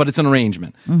luxury, but it's an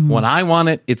arrangement. Mm-hmm. When I want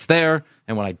it, it's there,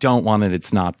 and when I don't want it,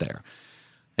 it's not there.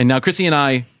 And now Chrissy and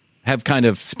I have kind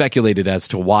of speculated as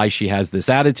to why she has this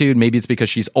attitude. Maybe it's because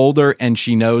she's older and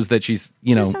she knows that she's,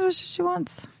 That's what she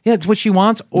wants. Yeah, it's what she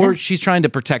wants, or she's trying to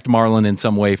protect Marlon in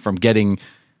some way from getting...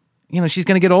 she's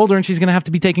going to get older and she's going to have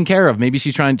to be taken care of. Maybe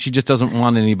she just doesn't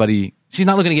want anybody. She's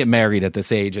not looking to get married at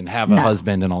this age and have a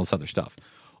husband and all this other stuff.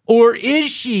 Or is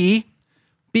she?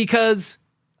 Because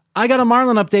I got a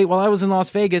Marlon update while I was in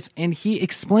Las Vegas, and he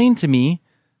explained to me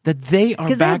that they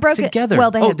are back together.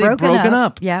 They had broken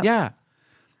up. Yeah.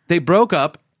 They broke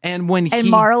up, and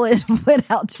Marlon went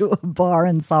out to a bar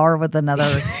and saw her with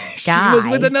another guy. She was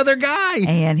with another guy.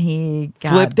 And he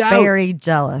got flipped out. Very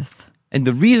jealous. And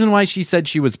the reason why she said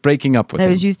she was breaking up with him.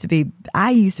 I used to be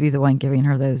the one giving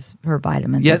her her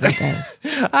vitamins every day.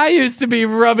 I used to be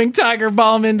rubbing Tiger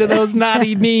Balm into those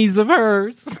naughty knees of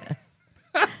hers.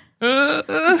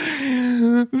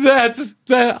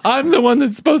 I'm the one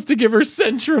that's supposed to give her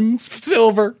Centrum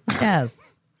silver. Yes.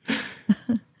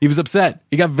 He was upset.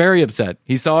 He got very upset.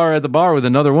 He saw her at the bar with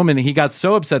another woman, and he got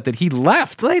so upset that he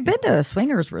left. Well, they've been to a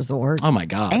swingers resort. Oh, my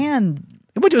God. And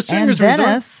He went to a swingers resort.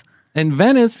 Venice. In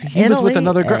Venice, he was with Italy.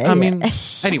 another girl. I mean,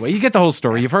 anyway, you get the whole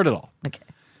story. You've heard it all. Okay.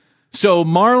 So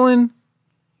Marlon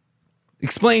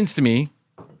explains to me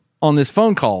on this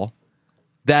phone call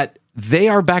that they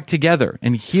are back together,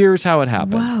 and here's how it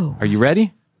happened. Whoa. Are you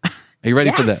ready? Are you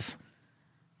ready for Yes. this?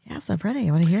 Yes, I'm ready.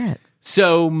 I want to hear it.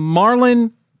 So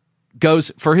Marlon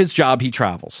goes, for his job, he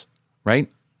travels, right?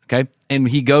 Okay. And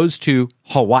he goes to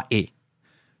Hawaii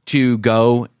to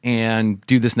go and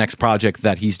do this next project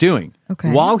that he's doing.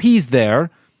 Okay. While he's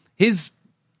there, his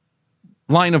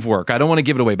line of work, I don't want to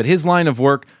give it away, but his line of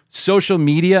work, social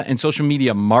media and social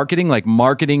media marketing, like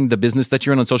marketing the business that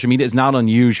you're in on social media, is not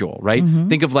unusual, right?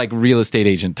 Think of like real estate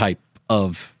agent type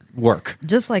of work.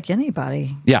 Just like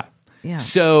anybody. Yeah. Yeah.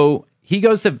 So he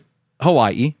goes to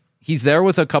Hawaii. He's there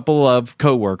with a couple of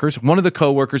coworkers. One of the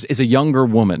coworkers is a younger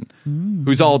woman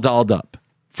who's all dolled up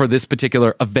for this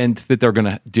particular event that they're going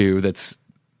to do. That's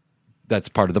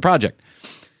part of the project.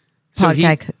 So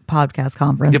Podcast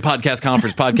conference. the podcast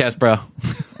conference, podcast bro.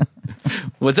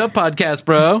 What's up, podcast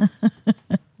bro?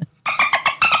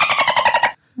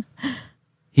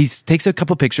 He takes a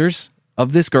couple pictures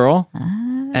of this girl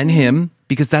and him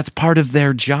because that's part of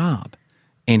their job,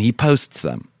 and he posts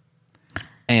them.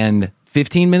 And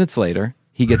 15 minutes later,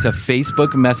 he gets a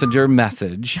Facebook Messenger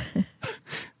message.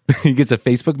 He gets a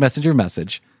Facebook Messenger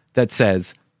message that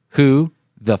says, "Who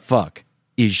the fuck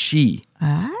is she?"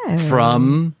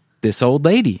 From this old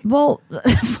lady. Well, we're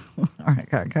not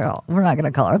going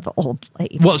to call her the old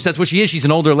lady. Well, that's what she is. She's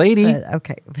an older lady. But,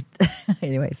 okay.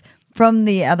 Anyways, from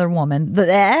the other woman, the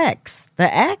ex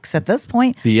at this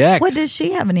point. The ex. What does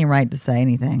she have any right to say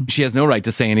anything? She has no right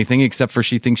to say anything except for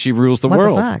she thinks she rules the What the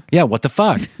world. fuck? Yeah, what the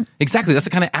fuck? Exactly. That's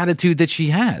the kind of attitude that she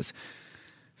has.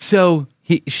 So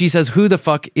she says, "Who the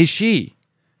fuck is she?"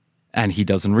 And he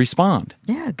doesn't respond.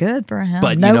 Yeah, good for him.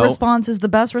 But, no you know- response is the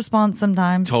best response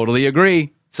sometimes. Totally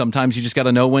agree. Sometimes you just got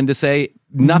to know when to say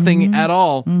nothing at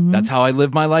all. That's how I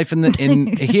live my life in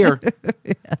here.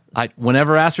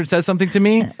 Whenever Astrid says something to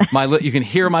me, you can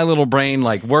hear my little brain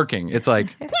like working. It's like,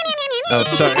 oh,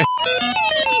 sorry.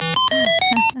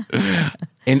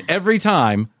 And every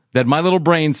time that my little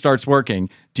brain starts working,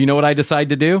 do you know what I decide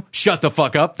to do? Shut the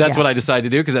fuck up. That's what I decide to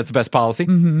do because that's the best policy.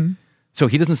 So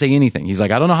he doesn't say anything. He's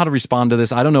like, I don't know how to respond to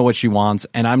this. I don't know what she wants,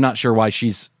 and I'm not sure why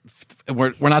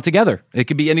we're not together. It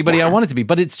could be anybody I want it to be,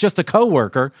 but it's just a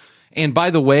coworker. And by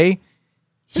the way,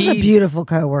 He's a beautiful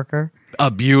coworker. A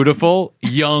beautiful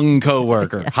young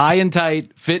coworker, high and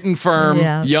tight, fit and firm,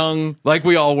 young, like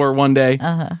we all were one day.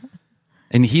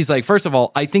 And he's like, first of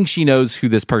all, I think she knows who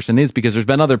this person is because there's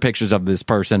been other pictures of this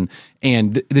person,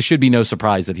 and this should be no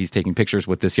surprise that he's taking pictures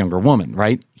with this younger woman,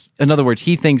 right? In other words,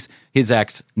 he thinks his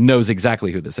ex knows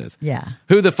exactly who this is. Yeah.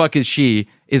 Who the fuck is she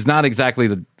is not exactly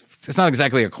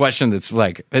a question that's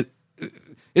like,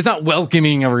 it's not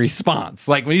welcoming a response.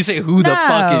 Like when you say, "Who the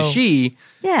fuck is she?"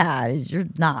 Yeah, you're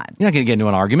not. You're not going to get into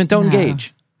an argument. Don't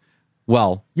engage.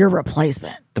 Well, Your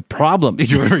replacement. the problem,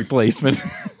 you're a replacement.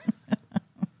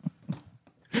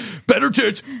 Better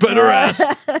tits, better ass.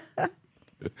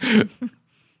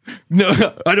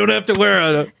 No, I don't have to wear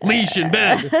a leash in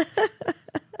bed.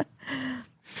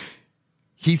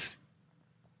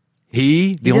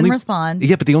 He didn't respond.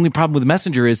 Yeah, but the only problem with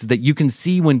Messenger is that you can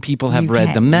see when people have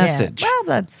read the message. Yeah. Well,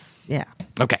 that's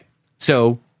Okay,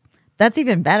 so that's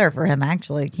even better for him.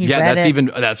 Actually, he read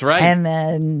that's right. and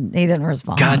then he didn't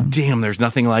respond. God damn, there's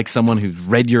nothing like someone who's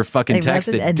read your fucking They text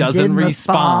read it that and doesn't didn't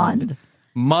respond. respond.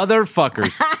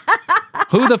 Motherfuckers.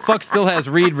 Who the fuck still has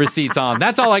read receipts on?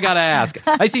 That's all I gotta ask.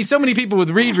 I see so many people with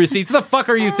read receipts. What the fuck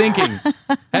are you thinking?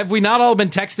 Have we not all been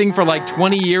texting for like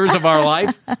 20 years of our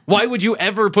life? Why would you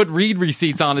ever put read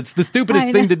receipts on? It's the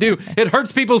stupidest thing to do. It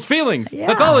hurts people's feelings. Yeah.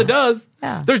 That's all it does.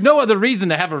 Yeah. There's no other reason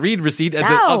to have a read receipt to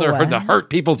hurt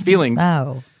people's feelings.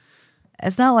 No.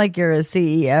 It's not like you're a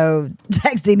CEO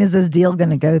texting, "Is this deal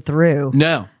going to go through?"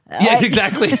 No. Yeah,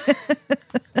 exactly.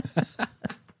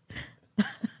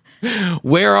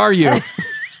 Where are you?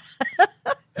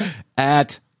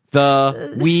 At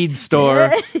the weed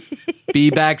store. Be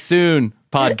back soon,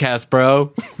 podcast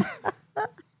bro.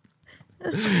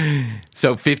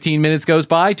 So 15 minutes goes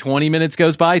by, 20 minutes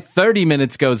goes by, 30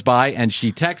 minutes goes by, and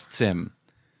she texts him,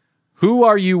 "Who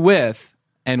are you with,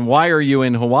 and why are you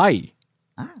in Hawaii?"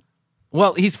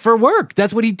 Well, he's for work.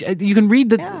 That's what you can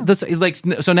read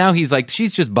so now he's like,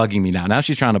 she's just bugging me now. Now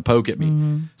she's trying to poke at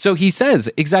me. So he says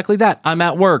exactly that. I'm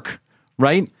at work,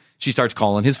 right? she starts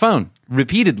calling his phone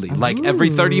repeatedly. Like every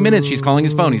 30 minutes, she's calling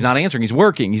his phone. He's not answering. He's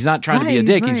working. He's not trying to be a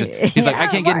dick. He's like, I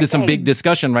can't get into some big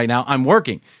discussion right now. I'm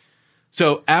working.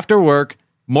 So after work,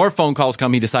 more phone calls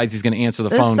come. He decides he's going to answer the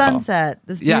phone sunset, call.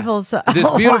 This beautiful this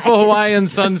beautiful Hawaiian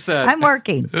sunset. I'm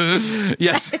working.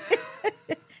 Yes.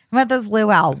 I'm at this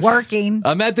luau working.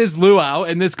 I'm at this luau,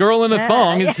 and this girl in a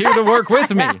thong is here to work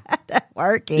with me.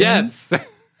 Working. Yes.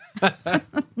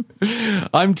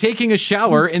 I'm taking a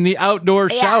shower in the outdoor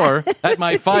shower at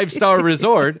my 5-star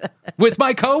resort with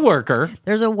my coworker.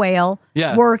 There's a whale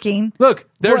working. Look,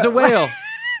 there's a whale.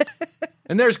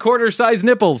 And there's quarter-sized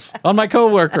nipples on my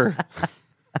coworker.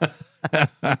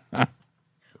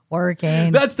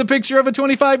 Working. That's the picture of a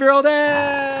 25-year-old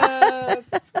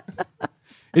ass.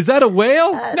 Is that a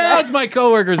whale? No, it's my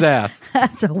coworker's ass.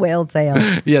 That's a whale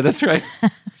tail. Yeah, that's right.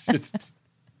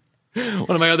 One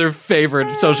of my other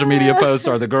favorite social media posts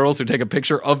are the girls who take a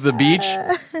picture of the beach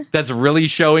that's really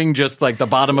showing just like the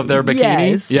bottom of their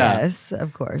bikini. Yes,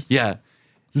 of course. Yeah.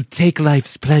 Take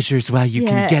life's pleasures while you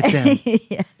can get them.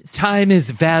 Yes. Time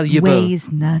is valuable.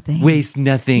 Waste nothing. Waste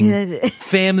nothing.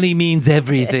 Family means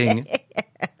everything.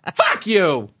 Fuck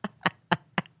you.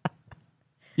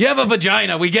 You have a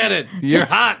vagina. We get it. You're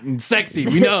hot and sexy.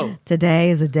 We know.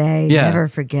 Today is a day. Yeah. Never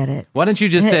forget it. Why don't you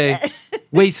just say,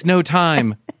 waste no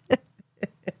time.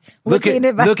 Look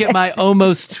at my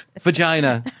almost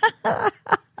vagina.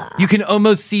 You can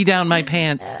almost see down my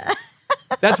pants.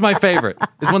 That's my favorite.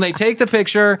 Is when they take the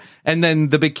picture and then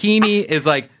the bikini is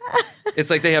like, it's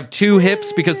like they have two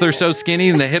hips because they're so skinny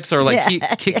and the hips are like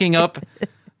kicking up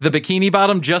the bikini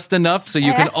bottom just enough so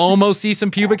you can almost see some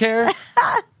pubic hair.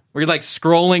 Where you're like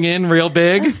scrolling in real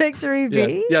big. Victory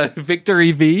V. Yeah,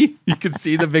 Victory V. You can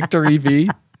see the Victory V.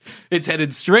 It's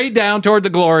headed straight down toward the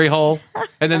glory hole.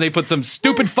 And then they put some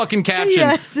stupid fucking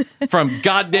caption from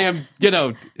goddamn,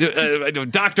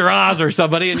 Dr. Oz or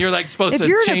somebody. And you're like supposed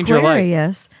to change your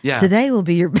life. Today will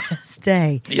be your best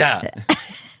day. Yeah.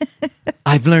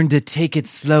 I've learned to take it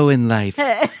slow in life.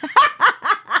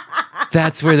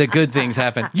 That's where the good things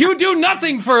happen. You do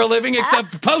nothing for a living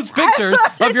except post pictures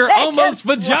of your almost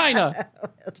vagina.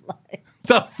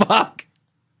 The fuck?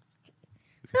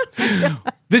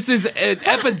 This is an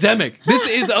epidemic. This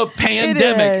is a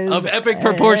pandemic of epic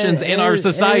proportions in our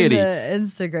society.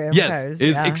 Instagram post.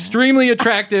 Is extremely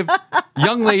attractive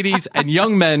young ladies and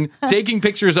young men taking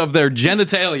pictures of their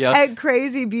genitalia at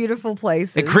crazy beautiful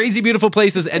places.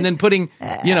 And then putting,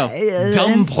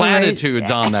 dumb platitudes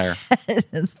on there.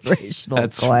 Inspirational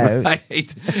quote.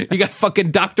 Right. You got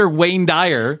fucking Dr. Wayne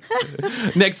Dyer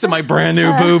next to my brand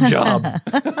new boob job.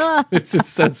 It's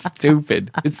just so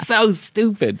stupid. It's so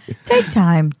stupid. Take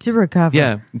time to recover.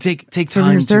 Yeah, take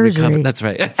time to recover. That's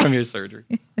right, from your surgery.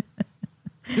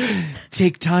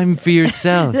 Take time for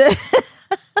yourself.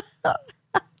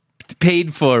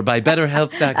 Paid for by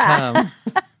BetterHelp.com.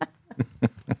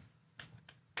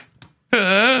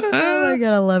 Oh my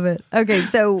God, I love it. Okay,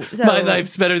 so my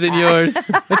life's better than yours.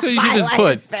 That's what you should just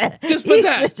put. Just put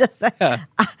that. Just say,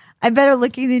 I'm better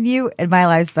looking than you, and my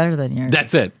life's better than yours.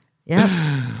 That's it.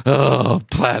 Yeah. Oh,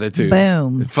 platitudes.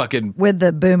 Boom. Fucking with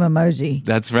the boom emoji.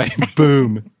 That's right.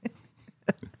 Boom.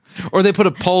 Or they put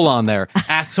a poll on there.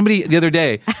 Asked somebody the other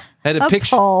day had a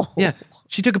picture. Poll. Yeah.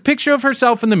 She took a picture of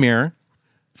herself in the mirror.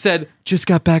 Said, just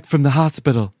got back from the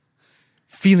hospital.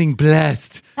 Feeling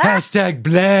blessed. Hashtag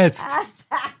blessed.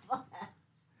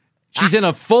 She's in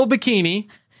a full bikini.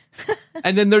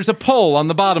 And then there's a poll on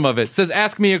the bottom of it. It says,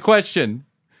 ask me a question.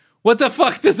 What the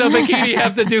fuck does a bikini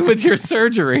have to do with your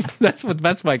surgery? That's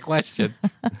my question.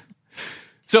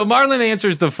 So Marlon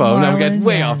answers the phone. I'm getting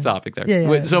way off topic there.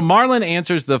 Yeah. So Marlon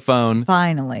answers the phone.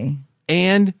 Finally.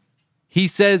 And he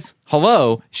says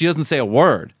hello. She doesn't say a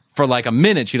word. For like a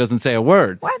minute, she doesn't say a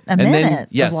word. What? A minute? Then,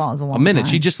 yes, a minute.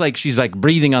 Time. She's like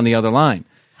breathing on the other line.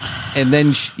 And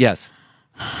then, yes.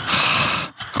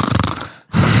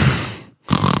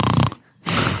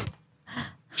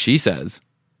 She says,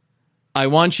 I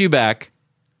want you back.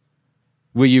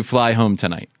 Will you fly home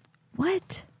tonight?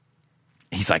 What?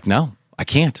 He's like, no, I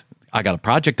can't. I got a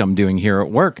project I'm doing here at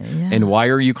work. Yeah. And why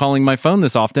are you calling my phone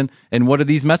this often? And what are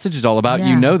these messages all about? Yeah.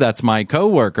 You know that's my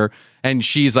coworker. And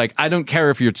she's like, I don't care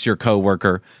if it's your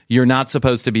coworker. You're not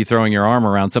supposed to be throwing your arm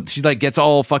around something. She like gets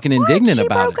all fucking indignant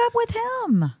about it. She broke up with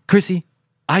him. Chrissy,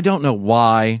 I don't know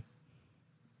why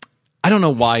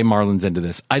Marlon's into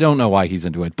this. I don't know why he's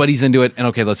into it, but he's into it. And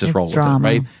okay, let's just roll with it,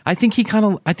 right? I'm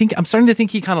starting to think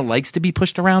he kind of likes to be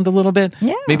pushed around a little bit.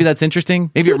 Yeah. Maybe that's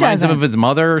interesting. Maybe it reminds him of his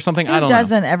mother or something. I don't know. Who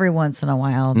doesn't every once in a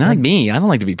while? Not me. I don't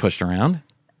like to be pushed around.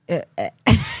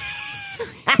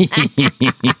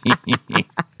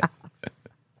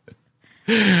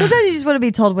 Sometimes you just want to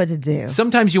be told what to do.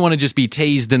 Sometimes you want to just be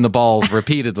tased in the balls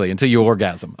repeatedly until you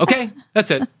orgasm. Okay?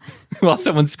 That's it. While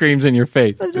someone screams in your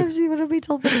face. Sometimes you want to be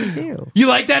told what to do. You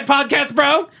like that podcast,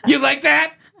 bro? You like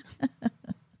that?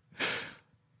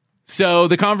 So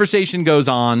the conversation goes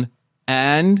on,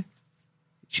 and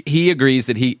he agrees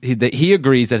that he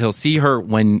agrees that he'll see her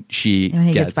when he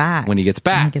gets back. When he gets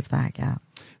back, yeah.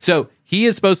 So he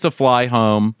is supposed to fly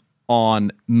home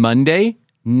on Monday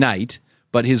night,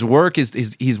 but his work is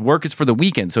for the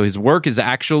weekend. So his work is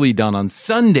actually done on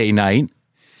Sunday night,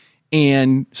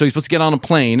 and so he's supposed to get on a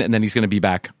plane, and then he's going to be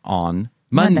back on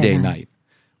Monday night.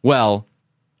 Well,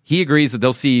 he agrees that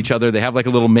they'll see each other. They have like a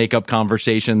little makeup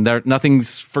conversation.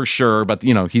 Nothing's for sure, but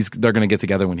they're going to get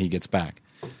together when he gets back.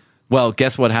 Well,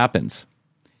 guess what happens?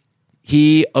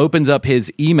 He opens up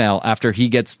his email after he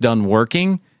gets done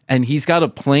working, and he's got a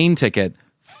plane ticket,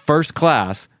 first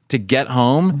class, to get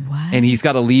home, and he's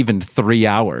got to leave in 3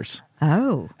 hours.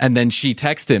 Oh. And then she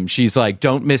texts him. She's like,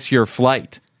 don't miss your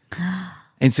flight.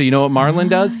 And so you know what Marlon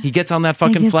does? He gets on that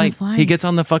fucking flight. He gets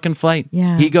on the fucking flight.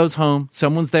 Yeah. He goes home.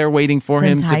 Someone's there waiting for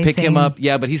him to pick him up.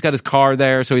 Yeah, but he's got his car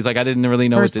there, so he's like, I didn't really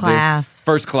know what to do.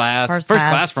 First class. First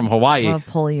class from Hawaii. We'll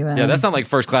pull you in. Yeah, that's not like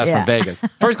first class from Vegas.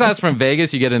 First class from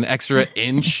Vegas, you get an extra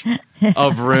inch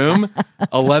of room,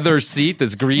 a leather seat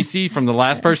that's greasy from the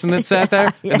last person that sat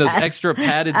there, and those extra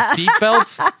padded seat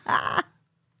belts.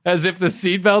 As if the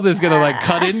seatbelt is going to like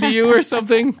cut into you or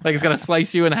something. Like it's going to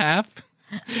slice you in half.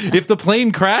 If the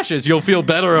plane crashes, you'll feel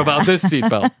better about this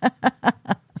seatbelt.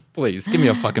 Please, give me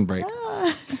a fucking break.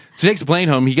 So he takes the plane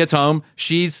home. He gets home.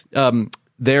 She's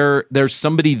there's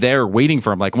somebody there waiting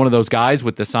for him, like one of those guys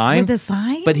with the sign. With the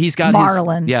sign? But he's got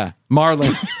Marlon.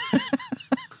 Marlon.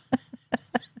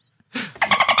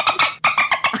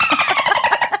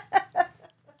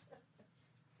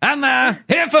 I'm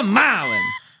here for Marlon.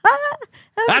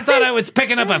 I thought I was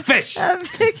picking up a fish. I'm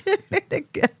picking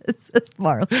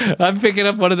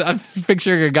up I'm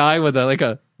picturing a guy with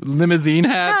a limousine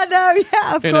hat. I know,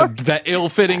 yeah, of course. That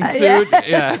ill-fitting suit.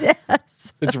 Yes.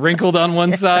 It's wrinkled on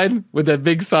one side with that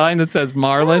big sign that says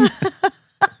Marlon.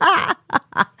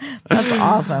 That's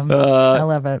awesome. I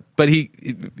love it. But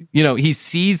he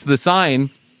sees the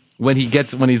sign when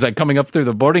he's like coming up through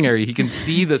the boarding area. He can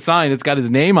see the sign. It's got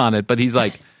his name on it, but he's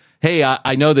like, hey,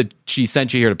 I know that she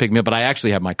sent you here to pick me up, but I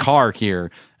actually have my car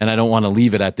here, and I don't want to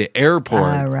leave it at the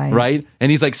airport, right? And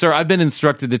he's like, sir, I've been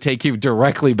instructed to take you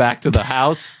directly back to the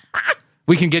house.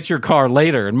 We can get your car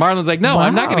later. And Marlon's like, no,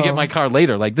 I'm not going to get my car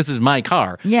later. Like, this is my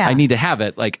car. Yeah. I need to have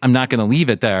it. Like, I'm not going to leave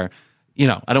it there. I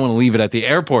don't want to leave it at the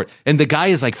airport. And the guy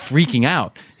is like freaking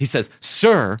out. He says,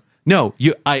 sir, no,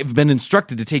 I've been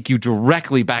instructed to take you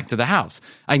directly back to the house.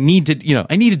 I need to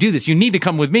do this. You need to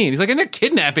come with me. And he's like, and they're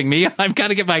kidnapping me. I've got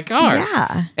to get my car.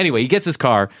 Yeah. Anyway, he gets his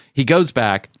car. He goes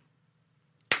back.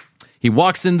 He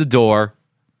walks in the door.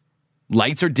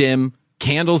 Lights are dim.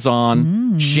 Candles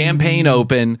on. Champagne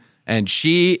open. And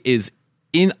she is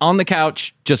on the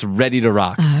couch, just ready to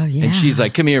rock. Oh, yeah. And she's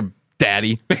like, come here,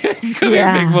 daddy. Come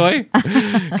here, big boy.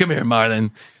 Come here, Marlon.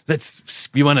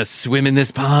 You want to swim in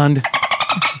this pond?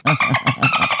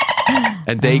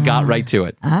 And they got right to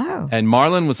it. Oh. And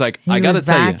Marlon was like, I got to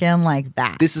tell you. Back in like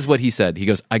that. This is what he said. He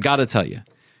goes, I got to tell you.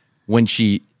 When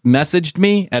she messaged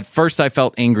me, at first I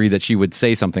felt angry that she would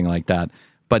say something like that.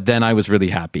 But then I was really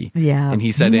happy. Yeah. And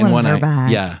he said,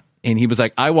 and he was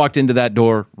like, I walked into that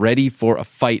door ready for a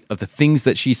fight of the things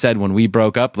that she said when we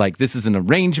broke up. Like, this is an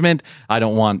arrangement. I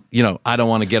don't want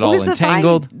to get all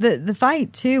entangled. The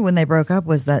fight too, when they broke up,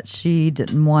 was that she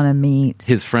didn't want to meet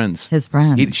his friends. She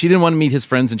didn't want to meet his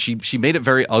friends, and she made it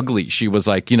very ugly. She was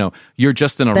like, you're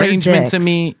just an arrangement to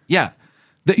me. Yeah.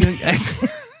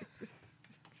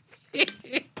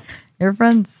 Your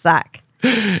friends suck.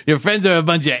 Your friends are a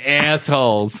bunch of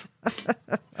assholes.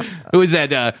 Who is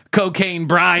that? Cocaine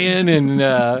Brian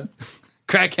and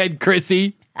Crackhead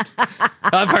Chrissy.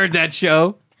 I've heard that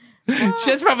show.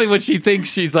 That's probably what she thinks.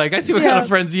 She's like, I see what kind of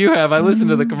friends you have. I listened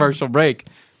to the commercial break.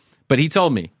 But he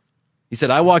told me, he said,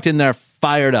 I walked in there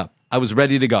fired up. I was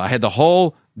ready to go. I had the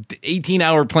whole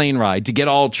 18-hour plane ride to get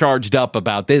all charged up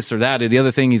about this or that or the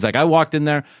other thing. He's like, I walked in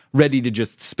there ready to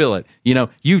just spill it.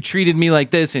 You treated me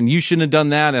like this and you shouldn't have done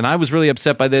that. And I was really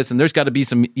upset by this. And there's got to be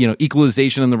some,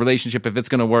 equalization in the relationship if it's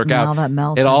going to work out.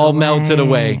 It all melted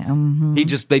away. Mm-hmm.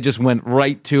 They just went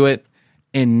right to it.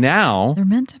 And now they're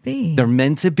meant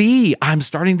to be. I'm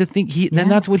starting to think then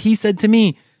that's what he said to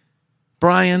me.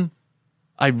 Brian,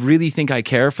 I really think I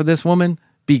care for this woman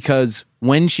because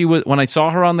when I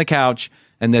saw her on the couch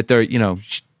and that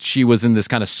she was in this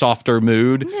kind of softer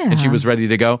mood and she was ready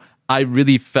to go, I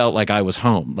really felt like I was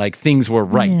home. Like things were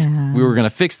right. Yeah. We were going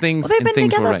to fix things. Well, they've and been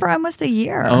things were together right. for almost a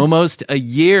year. Almost a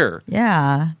year.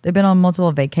 Yeah. They've been on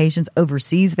multiple vacations,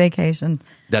 overseas vacation.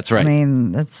 That's right. I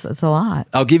mean, that's a lot.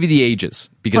 I'll give you the ages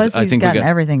because Plus, I he's think gotten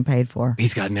everything paid for.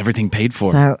 he's gotten everything paid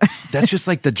for. So That's just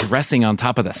like the dressing on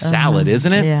top of the salad,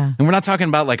 isn't it? yeah. And we're not talking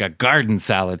about like a garden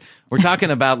salad. We're talking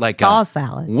about like Tall a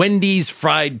salad. Wendy's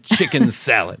fried chicken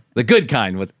salad, the good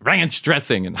kind with ranch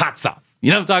dressing and hot sauce. You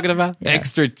know what I'm talking about? Yeah.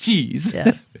 Extra cheese.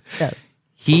 Yes. Yes.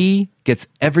 He gets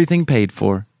everything paid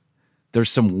for. There's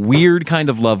some weird kind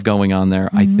of love going on there,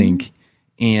 I think.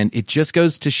 And it just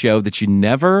goes to show that you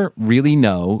never really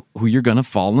know who you're going to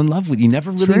fall in love with. You never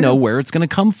really know where it's going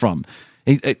to come from.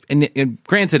 And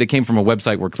granted, it came from a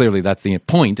website where clearly that's the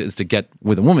point, is to get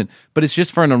with a woman. But it's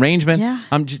just for an arrangement. Yeah.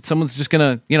 Someone's just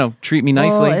going to, treat me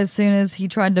nicely. Well, as soon as she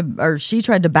tried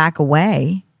to back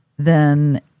away,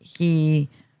 then he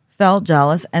felt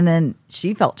jealous, and then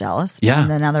she felt jealous. Yeah. And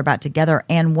then now they're back together.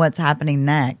 And what's happening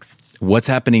next? What's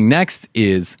happening next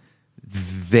is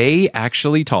they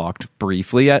actually talked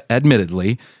briefly,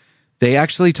 admittedly. They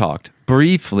actually talked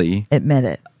briefly. Admit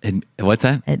it. And what's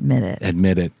that? Admit it.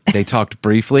 Admit it. They talked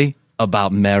briefly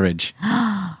about marriage,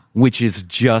 which is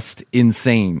just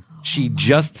insane. She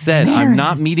just said, I'm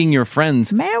not meeting your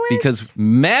friends Marriage? because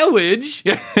marriage.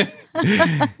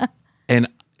 And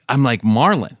I'm like,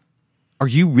 Marlon, are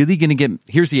you really going to get,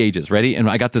 here's the ages, ready? And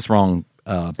I got this wrong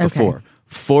before. Okay.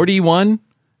 41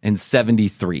 and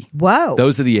 73. Whoa.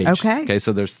 Those are the ages. Okay.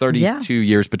 So there's 32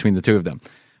 years between the two of them.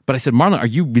 But I said, Marlon, are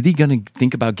you really going to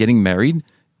think about getting married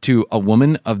to a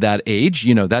woman of that age?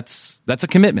 That's a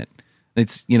commitment.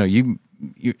 It's,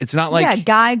 it's not like. Yeah,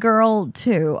 guy, girl,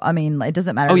 too. I mean, it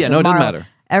doesn't matter. Oh, yeah, no, it doesn't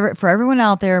matter. For everyone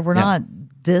out there, we're not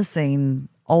dissing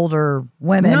older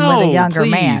women with a younger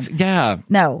man. Yeah.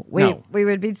 No, we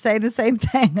would be saying the same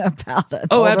thing about an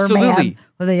Oh, older absolutely. man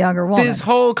with a younger woman. This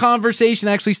whole conversation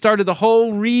actually started. The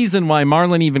whole reason why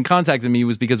Marlon even contacted me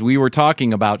was because we were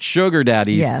talking about sugar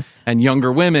daddies and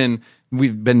younger women.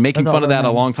 We've been making fun of that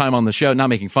a long time on the show. Not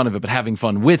making fun of it, but having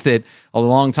fun with it a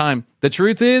long time. The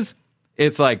truth is,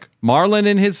 it's like Marlon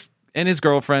and his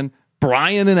girlfriend,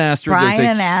 Brian and Astrid.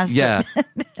 Yeah.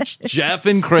 Jeff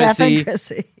and Chrissy.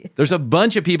 There's a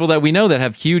bunch of people that we know that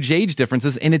have huge age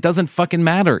differences, and it doesn't fucking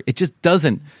matter. It just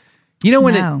doesn't. You know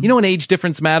when age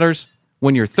difference matters?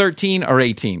 When you're 13 or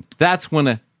 18. That's when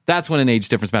an age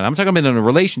difference matters. I'm talking about in a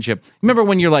relationship. Remember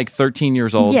when you're like 13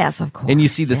 years old? Yes, of course. And you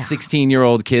see the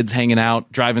 16-year-old kids hanging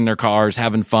out, driving their cars,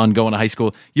 having fun, going to high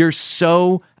school. You're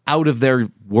so out of their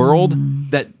world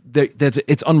that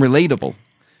it's unrelatable.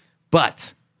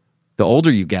 But the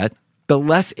older you get, the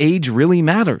less age really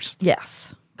matters.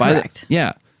 Yes, correct.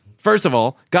 Yeah. First of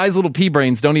all, guys' little pea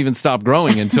brains don't even stop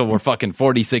growing until we're fucking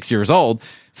 46 years old.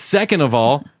 Second of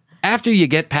all, after you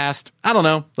get past, I don't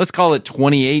know, let's call it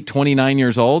 28, 29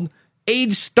 years old,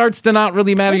 age starts to not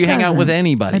really matter. You hang out with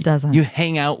anybody. It doesn't. You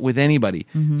hang out with anybody.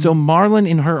 So Marlon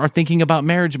and her are thinking about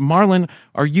marriage. Marlon,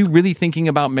 are you really thinking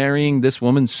about marrying this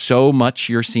woman so much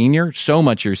your senior? So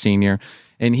much your senior.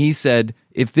 And he said,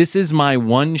 if this is my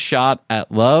one shot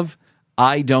at love,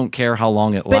 I don't care how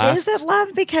long it lasts. But is it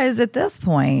love? Because at this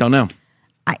point, Don't know.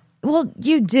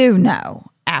 you do know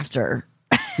after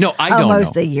No, I don't know.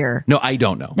 almost a year. No, I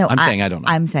don't know. I'm saying I don't know.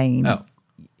 I'm saying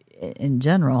in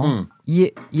general, Hmm.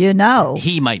 you know.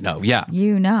 He might know, yeah.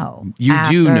 You know. You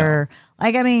do know.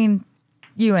 Like, I mean,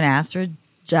 you and Astrid,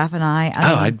 Jeff and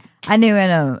I knew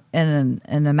in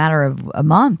a matter of a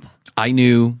month. I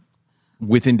knew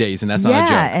within days, and that's not a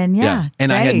joke.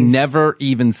 And I had days. never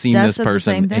even seen Just this at the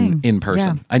same person thing. in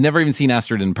person. Yeah. I'd never even seen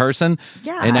Astrid in person.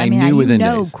 Yeah, and I mean, knew within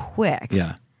know days. quick.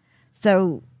 Yeah.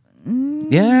 So,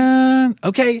 Yeah.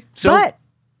 Okay. So but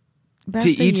best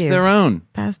to each you. their own.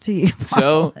 Pass to you.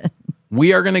 So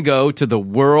we are going to go to the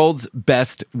world's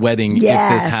best wedding if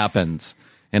Yes. this happens.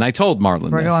 And I told Marlon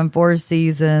We're this. going 4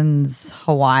 Seasons,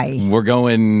 Hawaii. We're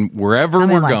going wherever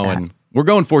Something we're like going. that. We're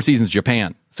going 4 Seasons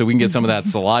Japan, so we can get some of that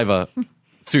saliva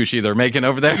sushi they're making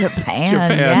over there. Japan.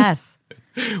 Yes.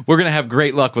 We're going to have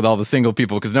great luck with all the single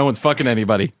people because no one's fucking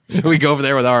anybody. So we go over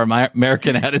there with our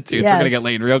American attitudes. We're going to get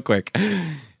laid real quick.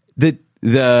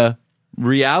 The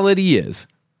reality is,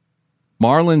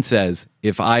 Marlon says,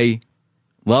 if I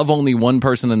love only one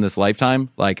person in this lifetime,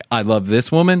 like I love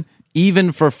this woman,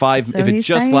 even for if it he's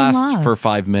just saying lasts love. for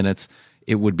 5 minutes,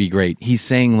 it would be great. He's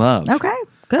saying love. Okay,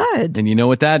 good. And you know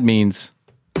what that means?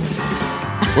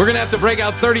 We're going to have to break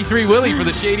out 33 Willie for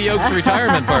the Shady Oaks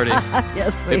retirement party.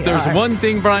 Yes, we If there's are. one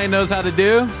thing Brian knows how to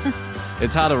do,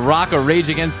 it's how to rock a Rage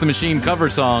Against the Machine cover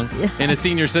song in a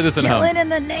senior citizen Kill home. it in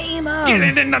the name of. Kill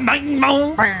it in the name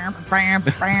of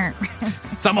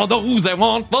some of those that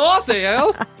want for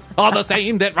sale. all the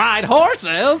same that ride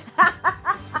horses.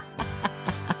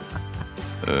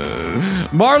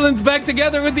 Marlon's back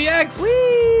together with the ex.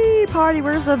 Whee! Party.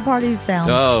 Where's the party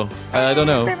sound? Oh, I don't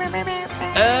know.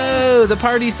 Oh, the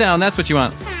party sound. That's what you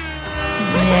want.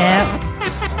 Yep.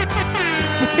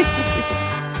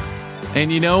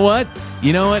 And you know what?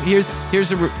 Here's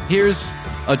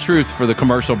a truth for the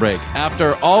commercial break.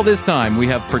 After all this time, we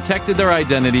have protected their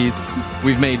identities.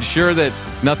 We've made sure that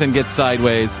nothing gets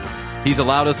sideways. He's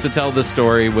allowed us to tell the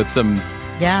story with some,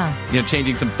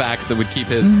 changing some facts that would keep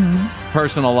his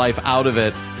personal life out of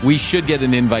it. We should get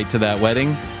an invite to that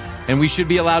wedding, and we should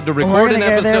be allowed to record an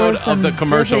episode of the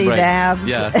commercial break. Dabs.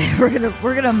 Yeah,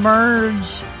 we're gonna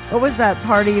merge. What was that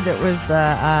party that was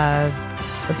the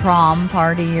prom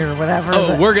party or whatever?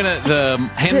 Oh, we're gonna the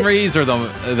Henrys or the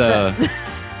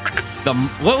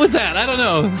what was that? I don't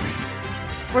know.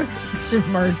 We should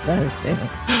merge those two.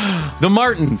 The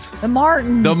Martins. The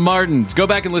Martins. Go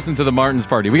back and listen to the Martins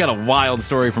party. We got a wild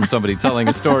story from somebody telling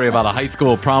a story about a high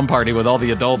school prom party with all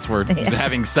the adults were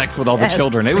having sex with all the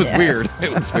children. It was weird.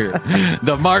 It was weird.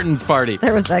 The Martins party.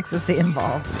 There was ecstasy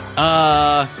involved.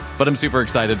 But I'm super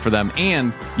excited for them.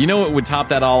 And you know what would top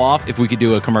that all off? If we could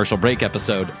do a commercial break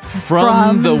episode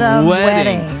from the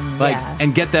wedding.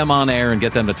 And get them on air and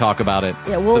get them to talk about it.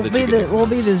 Yeah, we'll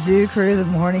be the Zoo Crew, the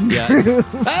morning crew.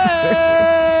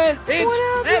 Hey,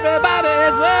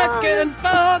 everybody's working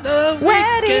for the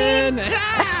wedding.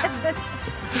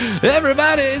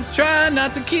 Everybody's trying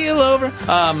not to keel over.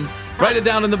 Write it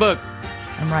down in the book.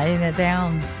 I'm writing it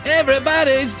down.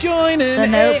 Everybody's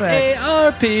joining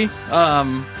AARP.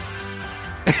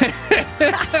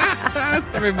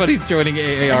 Everybody's joining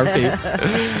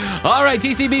AARP. All right,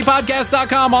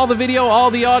 tcbpodcast.com. All the video, all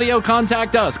the audio.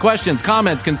 Contact us. Questions,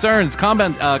 comments, concerns,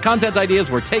 content ideas.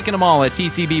 We're taking them all at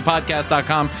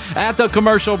tcbpodcast.com. At The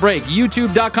Commercial Break.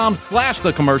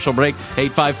 YouTube.com/The Commercial Break.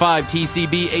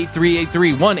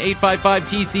 855-TCB-8383.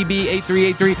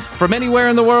 1-855-TCB-8383. From anywhere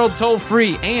in the world, toll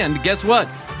free. And guess what?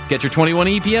 Get your 21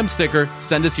 EPM sticker.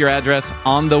 Send us your address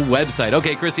on the website.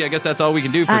 Okay, Chrissy, I guess that's all we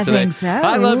can do for today. I think so.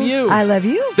 I love you. I love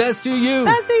you. Best to you.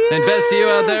 Best to you. And best to you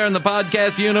out there in the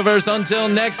podcast universe. Until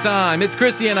next time, it's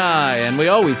Chrissy and I. And we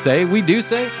always say, we do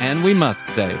say, and we must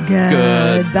say.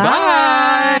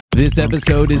 Goodbye. This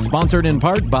episode is sponsored in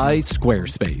part by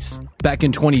Squarespace. Back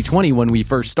in 2020, when we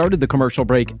first started the commercial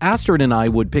break, Astrid and I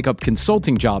would pick up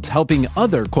consulting jobs helping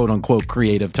other quote-unquote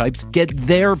creative types get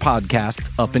their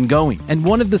podcasts up and going. And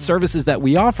one of the services that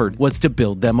we offered was to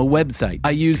build them a website.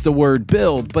 I use the word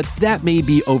build, but that may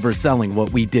be overselling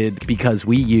what we did because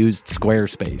we used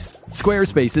Squarespace.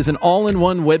 Squarespace is an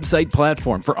all-in-one website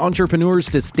platform for entrepreneurs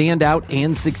to stand out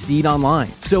and succeed online.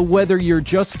 So whether you're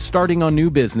just starting a new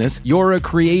business, you're a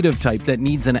creative type that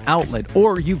needs an outlet,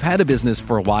 or you've had a business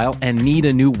for a while and need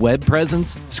a new web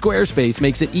presence, Squarespace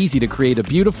makes it easy to create a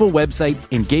beautiful website,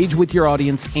 engage with your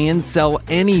audience, and sell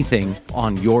anything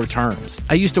on your terms.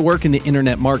 I used to work in the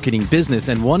internet marketing business,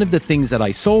 and one of the things that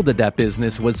I sold at that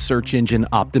business was search engine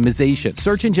optimization.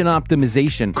 Search engine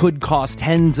optimization could cost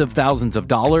tens of thousands of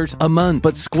dollars a month,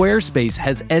 but Squarespace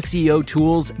has SEO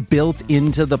tools built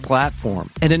into the platform.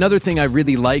 And another thing I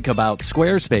really like about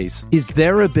Squarespace is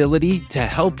their ability to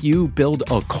help you build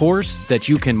a course that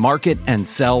you can market and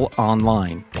sell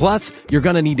online. Plus, you're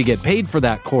going to need to get paid for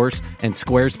that course, and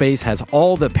Squarespace has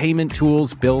all the payment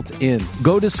tools built in.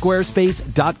 Go to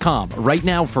squarespace.com right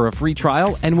now for a free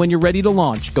trial, and when you're ready to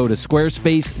launch, go to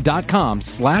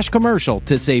squarespace.com/commercial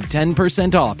to save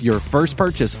 10% off your first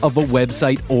purchase of a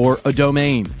website or a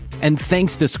domain. And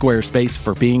thanks to Squarespace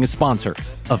for being a sponsor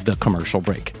of The Commercial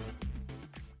Break.